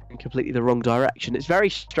looking in completely the wrong direction. It's very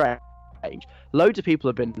strange. Loads of people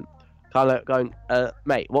have been kind of going,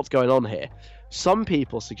 mate, what's going on here? Some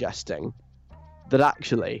people suggesting that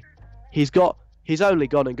actually he's only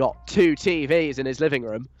gone and got 2 TVs in his living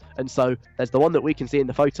room, and so there's the one that we can see in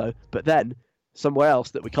the photo, but then somewhere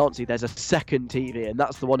else that we can't see, there's a second TV, and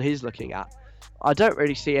that's the one he's looking at. I don't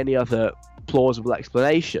really see any other plausible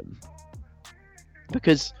explanation,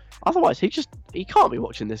 because otherwise he can't be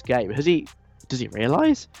watching this game. Does he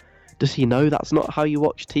realise? Does he know that's not how you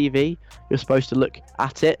watch TV? You're supposed to look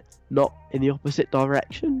at it, not in the opposite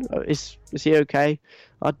direction? Is he okay?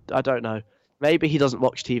 I don't know. Maybe he doesn't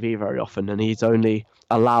watch TV very often, and he's only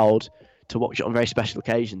allowed to watch it on very special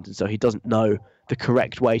occasions, and so he doesn't know the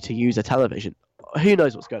correct way to use a television. Who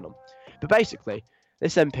knows what's going on? But basically,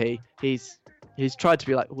 this MP, he's tried to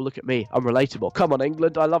be like, well, look at me, I'm relatable. Come on,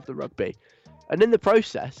 England, I love the rugby. And in the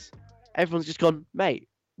process, everyone's just gone, mate,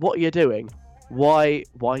 what are you doing? Why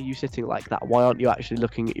are you sitting like that? Why aren't you actually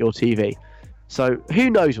looking at your TV? So who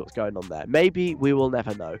knows what's going on there? Maybe we will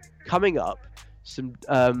never know. Coming up, some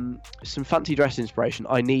fancy dress inspiration.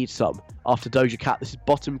 I need some after Doja Cat. This is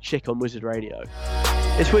Bottom Chick on Wizard Radio.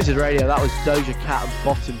 It's Wizard Radio. That was Doja Cat and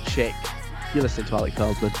Bottom Chick. You're listening to Alex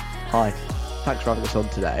Feldman. Hi. Thanks for having us on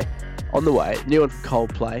today. On the way, new one from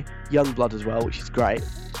Coldplay, Youngblood as well, which is great.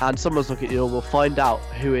 And Someone's Looking at You. We'll find out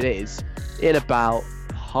who it is in about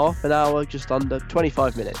half an hour, just under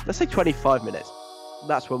 25 minutes. Let's say 25 minutes.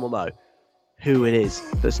 That's when we'll know who it is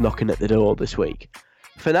that's knocking at the door this week.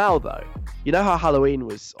 For now, though, you know how Halloween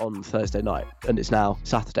was on Thursday night, and it's now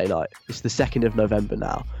Saturday night. It's the 2nd of November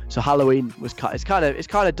now, so Halloween was it's kind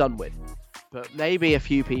of done with. But maybe a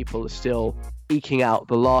few people are still eking out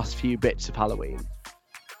the last few bits of Halloween.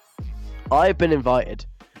 I've been invited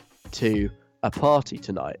to a party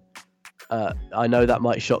tonight. I know that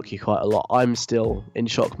might shock you quite a lot. I'm still in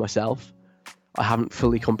shock myself. I haven't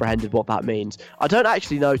fully comprehended what that means. I don't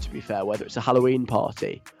actually know, to be fair, whether it's a Halloween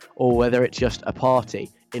party or whether it's just a party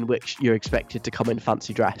in which you're expected to come in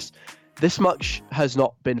fancy dress. This much has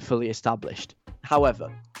not been fully established. However,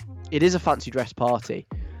 it is a fancy dress party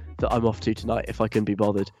that I'm off to tonight if I can be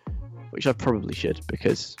bothered, which I probably should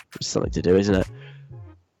because it's something to do, isn't it?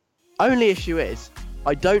 Only issue is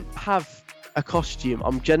I don't have a costume.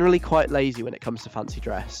 I'm generally quite lazy when it comes to fancy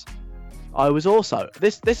dress. I was also,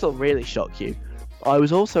 this'll really shock you, I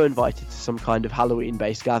was also invited to some kind of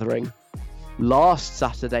Halloween-based gathering last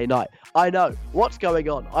Saturday night. I know, what's going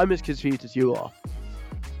on? I'm as confused as you are.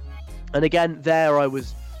 And again, there I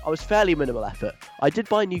was fairly minimal effort. I did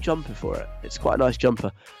buy a new jumper for it. It's quite a nice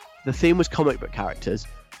jumper. The theme was comic book characters.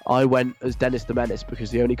 I went as Dennis the Menace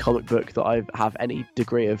because the only comic book that I have any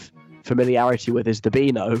degree of familiarity with is the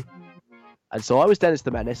Beano. And so I was Dennis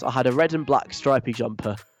the Menace. I had a red and black stripy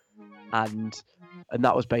jumper, and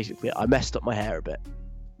that was basically it. I messed up my hair a bit.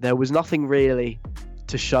 There was nothing really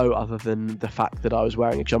to show other than the fact that I was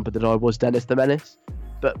wearing a jumper that I was Dennis the Menace.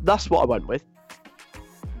 But that's what I went with.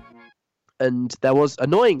 And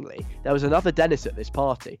annoyingly, there was another Dennis at this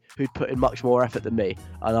party who'd put in much more effort than me,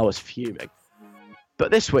 and I was fuming.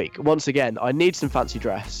 But this week, once again, I need some fancy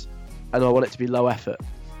dress, and I want it to be low effort.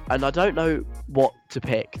 And I don't know what to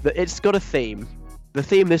pick. It's got a theme. The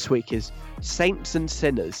theme this week is Saints and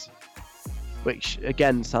Sinners, which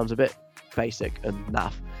again sounds a bit basic and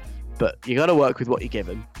naff, but you got to work with what you're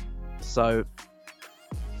given. So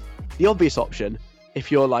the obvious option,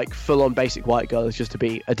 if you're like full-on basic white girl, is just to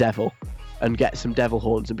be a devil and get some devil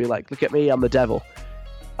horns and be like, look at me, I'm the devil.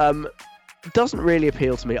 Doesn't really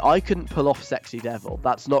appeal to me. I couldn't pull off sexy devil.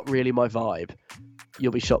 That's not really my vibe.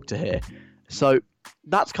 You'll be shocked to hear. So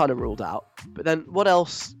that's kind of ruled out. But then what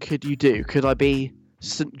else could you do? Could I be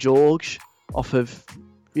St. George off of,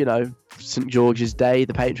 St. George's Day,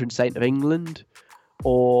 the patron saint of England?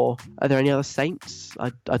 Or are there any other saints?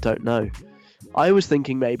 I don't know. I was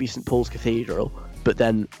thinking maybe St. Paul's Cathedral, but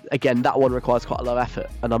then again, that one requires quite a lot of effort,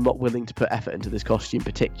 and I'm not willing to put effort into this costume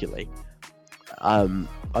particularly.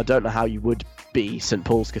 I don't know how you would be St.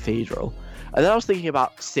 Paul's Cathedral. And then I was thinking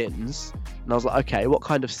about sins, and I was like, okay, what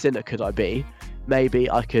kind of sinner could I be? Maybe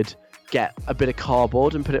I could get a bit of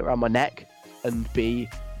cardboard and put it around my neck and be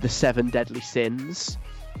the 7 deadly sins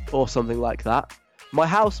or something like that. My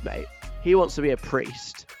housemate, he wants to be a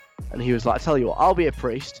priest, and he was like, I tell you what, I'll be a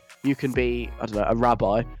priest, you can be, I don't know, a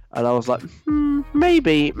rabbi. And I was like,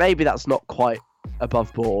 maybe that's not quite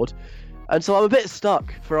above board. And so I'm a bit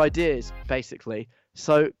stuck for ideas, basically,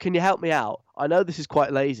 So can you help me out? I know this is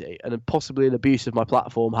quite lazy and possibly an abuse of my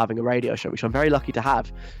platform having a radio show, which I'm very lucky to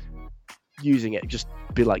have. Using it, just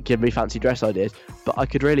be like, give me fancy dress ideas, but I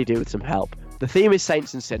could really do with some help. The theme is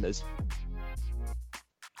Saints and Sinners.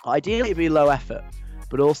 Ideally, it'd be low effort,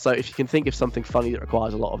 but also if you can think of something funny that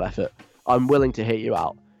requires a lot of effort, I'm willing to hear you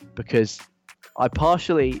out, because I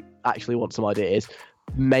partially actually want some ideas,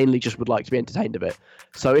 mainly just would like to be entertained a bit.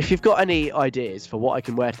 So if you've got any ideas for what I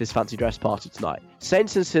can wear to this fancy dress party tonight,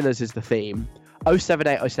 Saints and Sinners is the theme.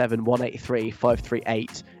 07807 183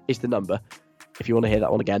 538 is the number. If you want to hear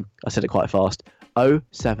that one again, I said it quite fast.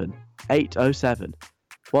 07807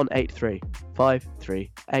 183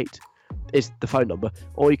 538 is the phone number.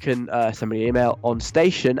 Or you can send me an email on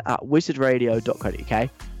station@wizardradio.co.uk.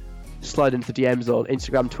 Slide into the DMs on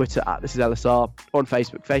Instagram, Twitter @ThisIsLSR, or on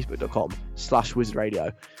Facebook,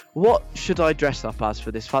 facebook.com/wizardradio. What should I dress up as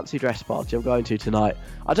for this fancy dress party I'm going to tonight?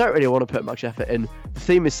 I don't really want to put much effort in. The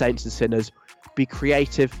theme is Saints and Sinners. Be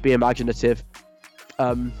creative, be imaginative.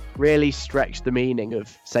 Really stretch the meaning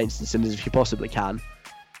of Saints and Sinners if you possibly can.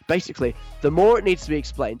 Basically, the more it needs to be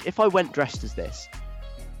explained, if I went dressed as this,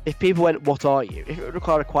 if people went, what are you? If it would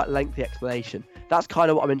require a quite lengthy explanation, that's kind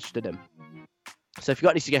of what I'm interested in. So if you've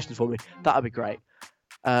got any suggestions for me, that would be great.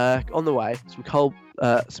 On the way, some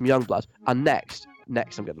Youngblood, and next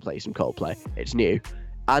I'm going to play some Coldplay. It's new.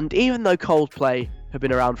 And even though Coldplay have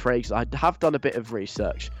been around for ages, I have done a bit of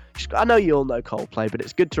research. I know you all know Coldplay, but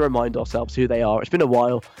it's good to remind ourselves who they are. It's been a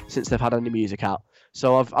while since they've had any music out.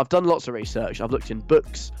 So I've done lots of research. I've looked in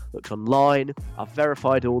books, looked online, I've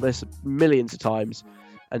verified all this millions of times.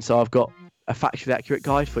 And so I've got a factually accurate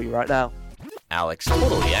guide for you right now. Alex,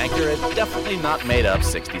 totally accurate, definitely not made up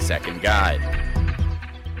 60-second guide.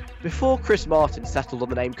 Before Chris Martin settled on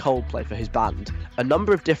the name Coldplay for his band, a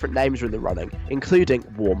number of different names were in the running, including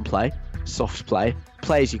Warm Play, Soft Play,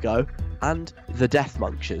 Play As You Go, and The Death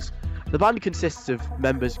Munchers. The band consists of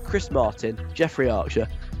members Chris Martin, Jeffrey Archer,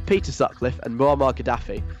 Peter Sutcliffe, and Muammar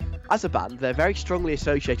Gaddafi. As a band, they're very strongly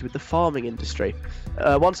associated with the farming industry,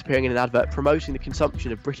 once appearing in an advert promoting the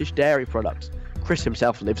consumption of British dairy products. Chris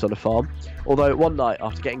himself lives on a farm, although one night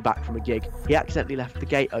after getting back from a gig, he accidentally left the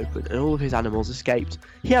gate open and all of his animals escaped.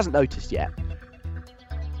 He hasn't noticed yet.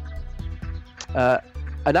 An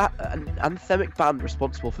anthemic band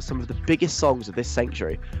responsible for some of the biggest songs of this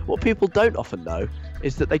century. What people don't often know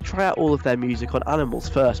is that they try out all of their music on animals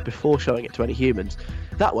first before showing it to any humans.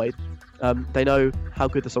 That way, they know how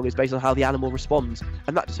good the song is based on how the animal responds,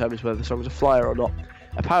 and that determines whether the song is a flyer or not.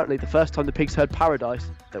 Apparently, the first time the pigs heard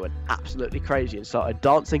Paradise, they went absolutely crazy and started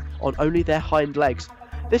dancing on only their hind legs.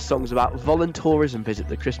 This song's about a voluntourism visit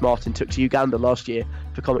that Chris Martin took to Uganda last year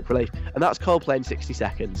for comic relief, and that's Coldplay in 60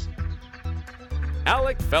 seconds.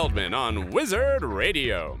 Alec Feldman on Wizard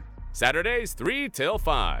Radio. Saturdays 3 till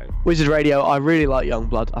 5. Wizard Radio, I really like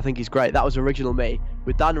Youngblood. I think he's great. That was Original Me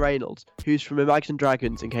with Dan Reynolds, who's from Imagine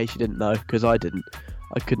Dragons, in case you didn't know, because I didn't.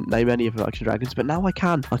 I couldn't name any of Imagine Dragons, but now I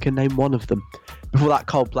can. I can name one of them. Before that,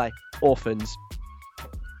 Coldplay, Orphans.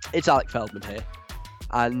 It's Alec Feldman here.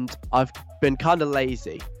 And I've been kind of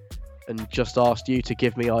lazy and just asked you to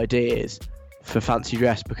give me ideas for fancy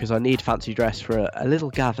dress, because I need fancy dress for a little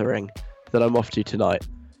gathering that I'm off to tonight,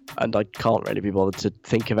 and I can't really be bothered to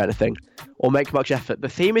think of anything or make much effort. The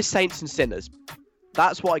theme is Saints and Sinners.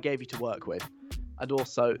 That's what I gave you to work with, and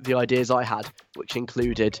also the ideas I had, which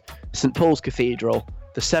included St. Paul's Cathedral,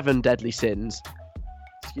 the 7 deadly sins.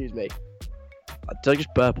 Excuse me. Did I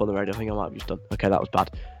just burp on the radio? I think I might have just done. Okay, that was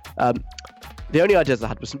bad. The only ideas I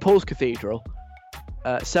had were St. Paul's Cathedral,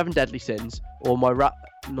 7 deadly sins, or my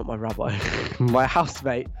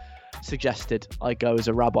housemate suggested I go as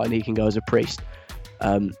a rabbi and he can go as a priest.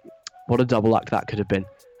 What a double act that could have been.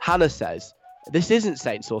 Hannah says, this isn't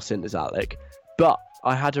Saints or Sinners, Alec, but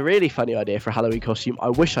I had a really funny idea for a Halloween costume I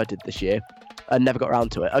wish I did this year and never got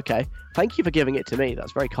around to it. Okay, thank you for giving it to me.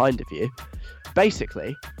 That's very kind of you.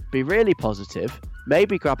 Basically, be really positive,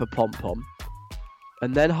 maybe grab a pom-pom,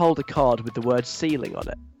 and then hold a card with the word ceiling on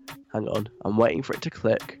it. Hang on, I'm waiting for it to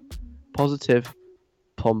click. Positive,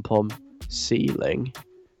 pom-pom, ceiling.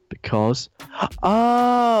 Because,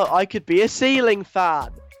 I could be a ceiling fan.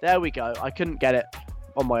 There we go. I couldn't get it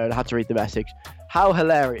on my own. I had to read the message. How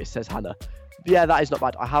hilarious, says Hannah. Yeah, that is not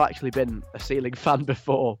bad. I have actually been a ceiling fan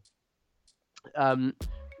before. A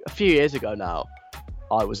few years ago now,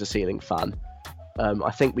 I was a ceiling fan.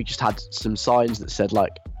 I think we just had some signs that said,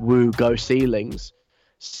 like, woo, go ceilings.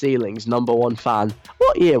 Ceilings, #1 fan.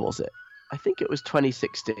 What year was it? I think it was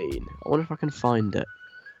 2016. I wonder if I can find it.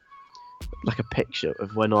 Like a picture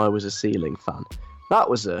of when I was a ceiling fan. That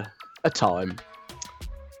was a time.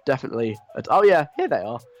 Definitely. Oh yeah, here they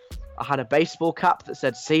are. I had a baseball cap that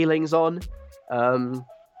said ceilings on.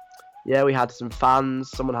 Yeah, we had some fans.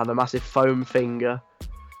 Someone had a massive foam finger.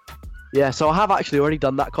 Yeah, so I have actually already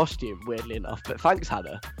done that costume, weirdly enough. But thanks,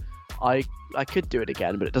 Hannah. I could do it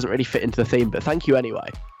again, but it doesn't really fit into the theme. But thank you anyway.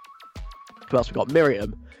 Who else we got?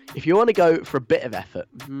 Miriam. If you want to go for a bit of effort,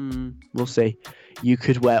 we'll see. You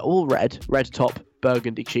could wear all red top,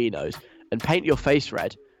 burgundy chinos, and paint your face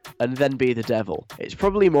red, and then be the devil. It's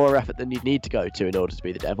probably more effort than you'd need to go to in order to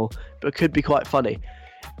be the devil, but it could be quite funny.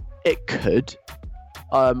 It could.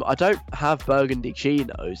 I don't have burgundy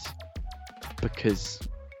chinos because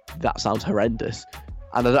that sounds horrendous,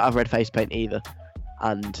 and I don't have red face paint either,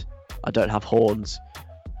 and I don't have horns.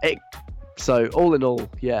 So all in all,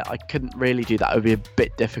 yeah, I couldn't really do that. It would be a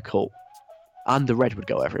bit difficult, and the red would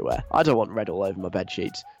go everywhere. I don't want red all over my bed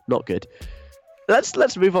sheets. Not good.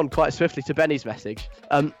 Let's move on quite swiftly to Benny's message.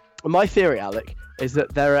 My theory, Alec, is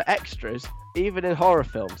that there are extras even in horror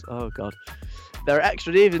films. Oh god, there are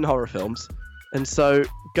extras even in horror films, and so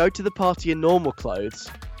go to the party in normal clothes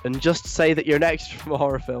and just say that you're an extra from a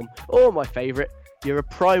horror film. Or my favourite, you're a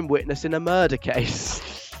prime witness in a murder case.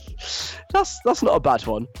 That's not a bad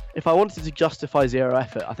one. If I wanted to justify zero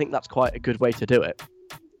effort, I think that's quite a good way to do it.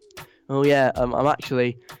 Oh yeah, I'm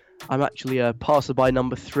actually a passerby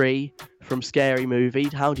number 3 from Scary Movie.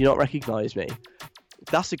 How do you not recognise me?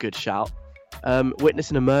 That's a good shout.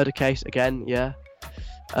 Witness in a murder case again, yeah.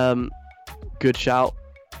 Good shout.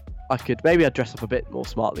 I'd dress up a bit more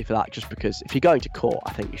smartly for that, just because if you're going to court,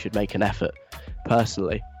 I think you should make an effort,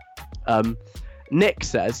 personally. Nick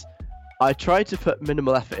says, I tried to put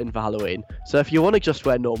minimal effort in for Halloween, so if you want to just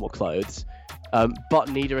wear normal clothes, but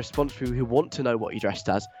need a response from people who want to know what you're dressed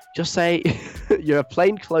as, just say you're a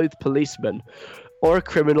plainclothes policeman or a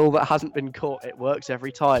criminal that hasn't been caught. It works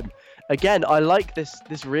every time. Again, I like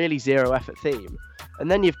this really zero effort theme.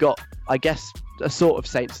 And then you've got, I guess, a sort of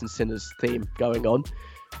saints and sinners theme going on,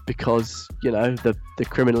 because, you know, the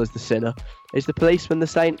criminal is the sinner. Is the policeman the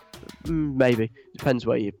saint? Maybe. Depends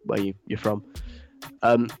where you're from.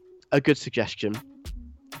 A good suggestion.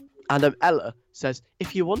 And Ella says,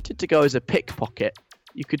 if you wanted to go as a pickpocket,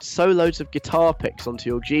 you could sew loads of guitar picks onto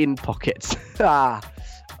your jean pockets.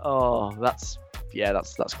 Oh, that's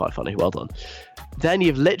quite funny. Well done. Then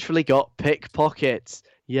you've literally got pickpockets.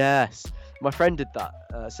 Yes, my friend did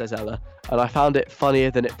that, says Ella, and I found it funnier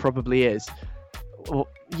than it probably is. Well,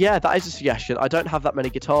 yeah, that is a suggestion. I don't have that many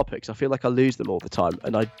guitar picks. I feel like I lose them all the time,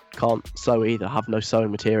 and I can't sew either. I have no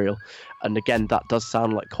sewing material. And again, that does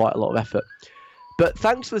sound like quite a lot of effort. But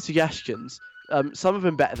thanks for the suggestions. Some of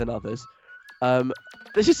them better than others.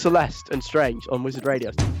 This is Celeste and Strange on Wizard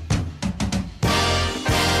Radio.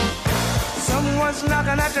 Someone's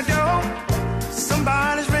knocking at the door.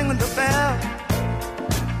 Somebody's ringing the bell.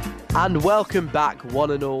 And welcome back,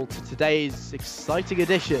 one and all, to today's exciting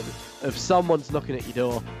edition of Someone's Knocking at Your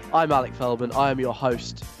Door. I'm Alec Feldman. I am your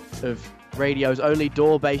host of radio's only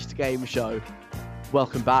door-based game show.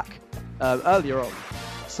 Welcome back. Earlier on,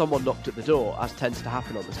 someone knocked at the door, as tends to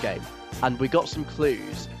happen on this game, and we got some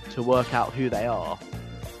clues to work out who they are.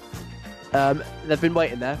 They've been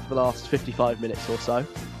waiting there for the last 55 minutes or so.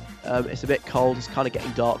 It's a bit cold, it's kind of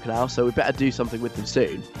getting dark now, so we better do something with them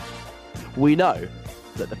soon. We know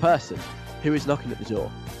that the person who is knocking at the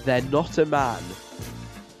door, they're not a man,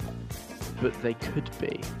 but they could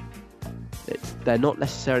be. They're not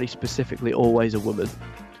necessarily specifically always a woman.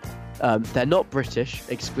 They're not British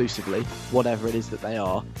exclusively, whatever it is that they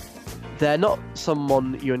are. They're not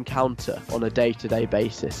someone you encounter on a day-to-day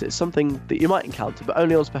basis. It's something that you might encounter, but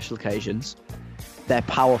only on special occasions. They're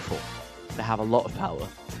powerful. They have a lot of power.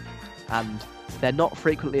 And they're not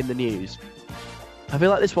frequently in the news. I feel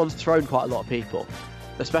like this one's thrown quite a lot of people,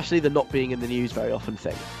 especially the not being in the news very often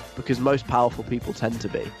thing, because most powerful people tend to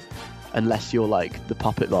be, unless you're like the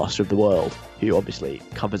puppet master of the world, who obviously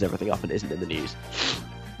covers everything up and isn't in the news.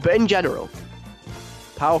 But in general,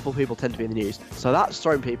 powerful people tend to be in the news, so that's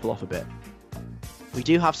thrown people off a bit. We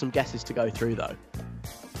do have some guesses to go through though,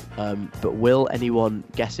 but will anyone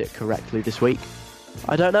guess it correctly this week?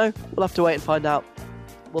 I don't know, we'll have to wait and find out.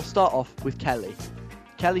 We'll start off with Kelly.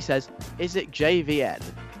 Kelly says, is it JVN,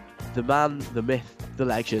 the man, the myth, the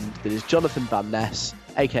legend that is Jonathan Van Ness,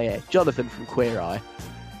 aka Jonathan from Queer Eye?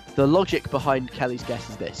 The logic behind Kelly's guess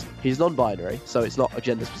is this. He's non-binary, so it's not a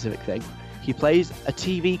gender-specific thing. He plays a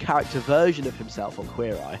TV character version of himself on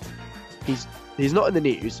Queer Eye. He's not in the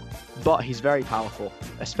news, but he's very powerful,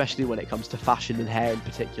 especially when it comes to fashion and hair in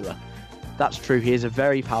particular. That's true, he is a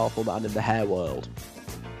very powerful man in the hair world.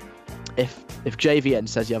 If JVN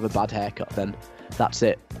says you have a bad haircut, then that's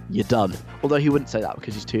it, you're done. Although he wouldn't say that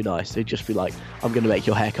because he's too nice. He'd just be like, I'm going to make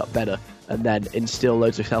your haircut better, and then instill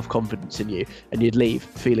loads of self-confidence in you, and you'd leave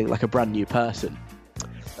feeling like a brand new person.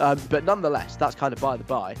 But nonetheless, that's kind of by the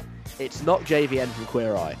by. It's not JVN from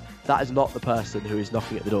Queer Eye. That is not the person who is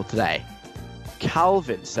knocking at the door today.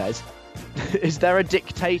 Calvin says, is there a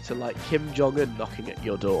dictator like Kim Jong-un knocking at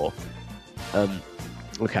your door?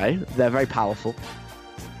 Okay, they're very powerful.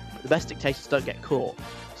 But the best dictators don't get caught,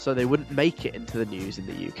 so they wouldn't make it into the news in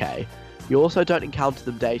the UK. You also don't encounter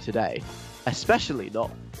them day to day, especially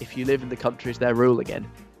not if you live in the countries they're ruling in.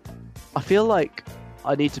 I feel like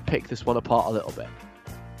I need to pick this one apart a little bit.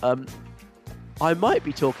 I might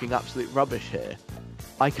be talking absolute rubbish here.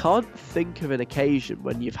 I can't think of an occasion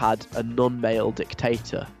when you've had a non-male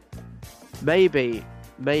dictator. Maybe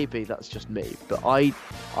that's just me, but I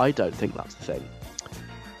don't think that's the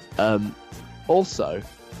thing. Also,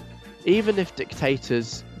 even if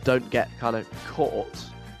dictators don't get kind of caught,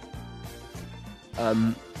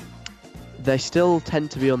 they still tend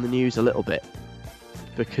to be on the news a little bit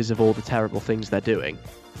because of all the terrible things they're doing.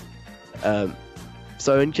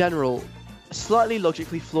 So in general, slightly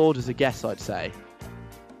logically flawed as a guess, I'd say.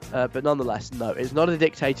 But nonetheless, no, it's not a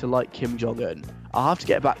dictator like Kim Jong-un. I'll have to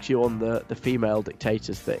get back to you on the female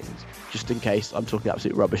dictators things, just in case I'm talking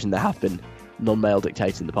absolute rubbish and there have been non-male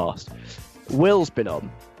dictators in the past. Will's been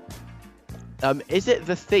on. Is it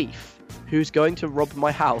the thief who's going to rob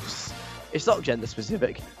my house? It's not gender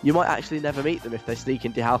specific. You might actually never meet them if they sneak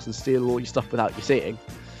into your house and steal all your stuff without you seeing.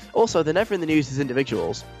 Also, they're never in the news as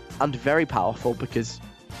individuals, and very powerful because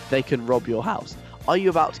they can rob your house. Are you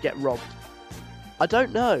about to get robbed? I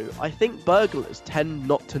don't know. I think burglars tend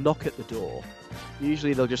not to knock at the door.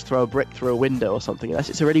 Usually they'll just throw a brick through a window or something, unless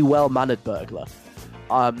it's a really well-mannered burglar.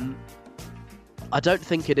 I don't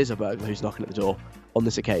think it is a burglar who's knocking at the door on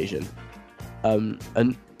this occasion.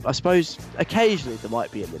 And I suppose occasionally they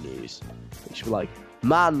might be in the news. It should be like,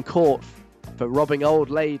 man caught for robbing old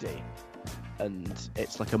lady. And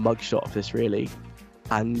it's like a mugshot of this really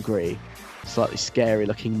angry, slightly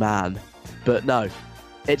scary-looking man. But no.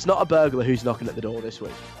 It's not a burglar who's knocking at the door this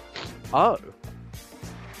week. Oh,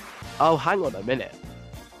 hang on a minute.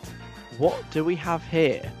 What do we have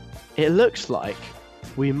here? It looks like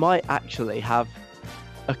we might actually have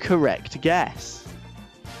a correct guess.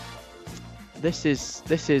 This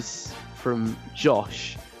is from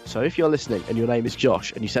Josh. So if you're listening and your name is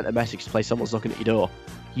Josh and you sent a message to play Someone's Knocking at Your Door,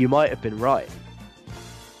 you might have been right.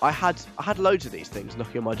 I had loads of these things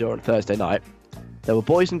knocking on my door on Thursday night. There were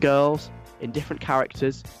boys and girls in different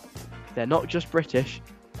characters. They're not just British.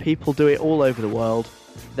 People do it all over the world.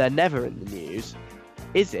 They're never in the news.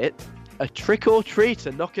 Is it a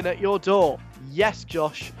trick-or-treater knocking at your door? Yes,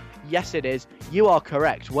 Josh. Yes, it is. You are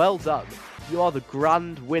correct. Well done. You are the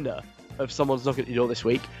grand winner of Someone's Knocking at Your Door this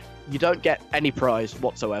week. You don't get any prize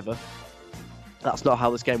whatsoever. That's not how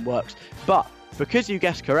this game works. But because you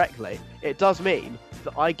guessed correctly, it does mean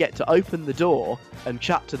that I get to open the door and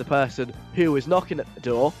chat to the person who is knocking at the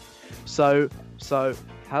door. So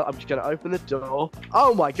I'm just going to open the door.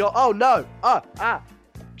 Oh my god, oh no,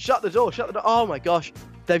 shut the door. Oh my gosh,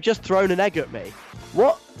 they've just thrown an egg at me.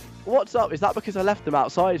 What's up? Is that because I left them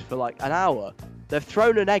outside for like an hour? They've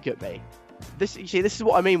thrown an egg at me. This is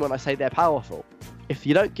what I mean when I say they're powerful. If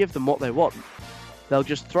you don't give them what they want, they'll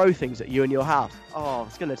just throw things at you in your house. Oh,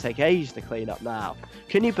 it's going to take ages to clean up now.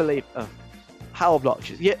 Can you believe how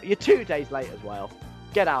obnoxious? You're 2 days late as well.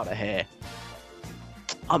 Get out of here.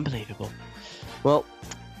 Unbelievable. Well,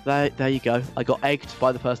 there you go. I got egged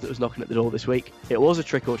by the person that was knocking at the door this week. It was a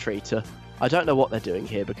trick-or-treater. I don't know what they're doing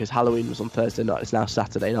here because Halloween was on Thursday night. It's now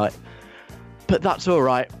Saturday night. But that's all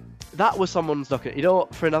right. That was Someone's Knocking at Your Door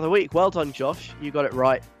for another week. Well done, Josh. You got it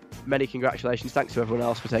right. Many congratulations. Thanks to everyone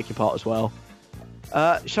else for taking part as well.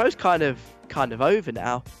 Show's kind of over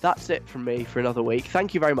now. That's it from me for another week.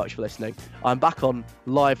 Thank you very much for listening. I'm back on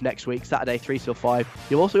live next week, Saturday 3 till 5.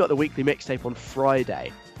 You've also got the weekly mixtape on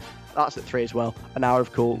Friday. That's at 3 as well. An hour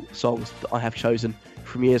of cool songs that I have chosen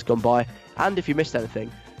from years gone by. And if you missed anything,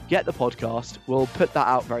 get the podcast. We'll put that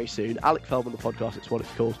out very soon. Alec Feldman, the podcast, it's what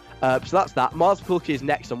it's called. So that's that. Mars Kulki is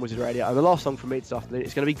next on Wizard Radio. And the last song from me this afternoon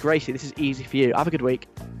is going to be Gracie. This is easy for you. Have a good week.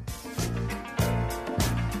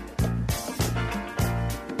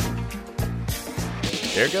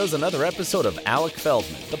 There goes another episode of Alec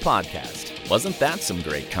Feldman, the podcast. Wasn't that some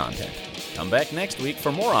great content? Come back next week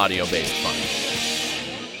for more audio-based fun.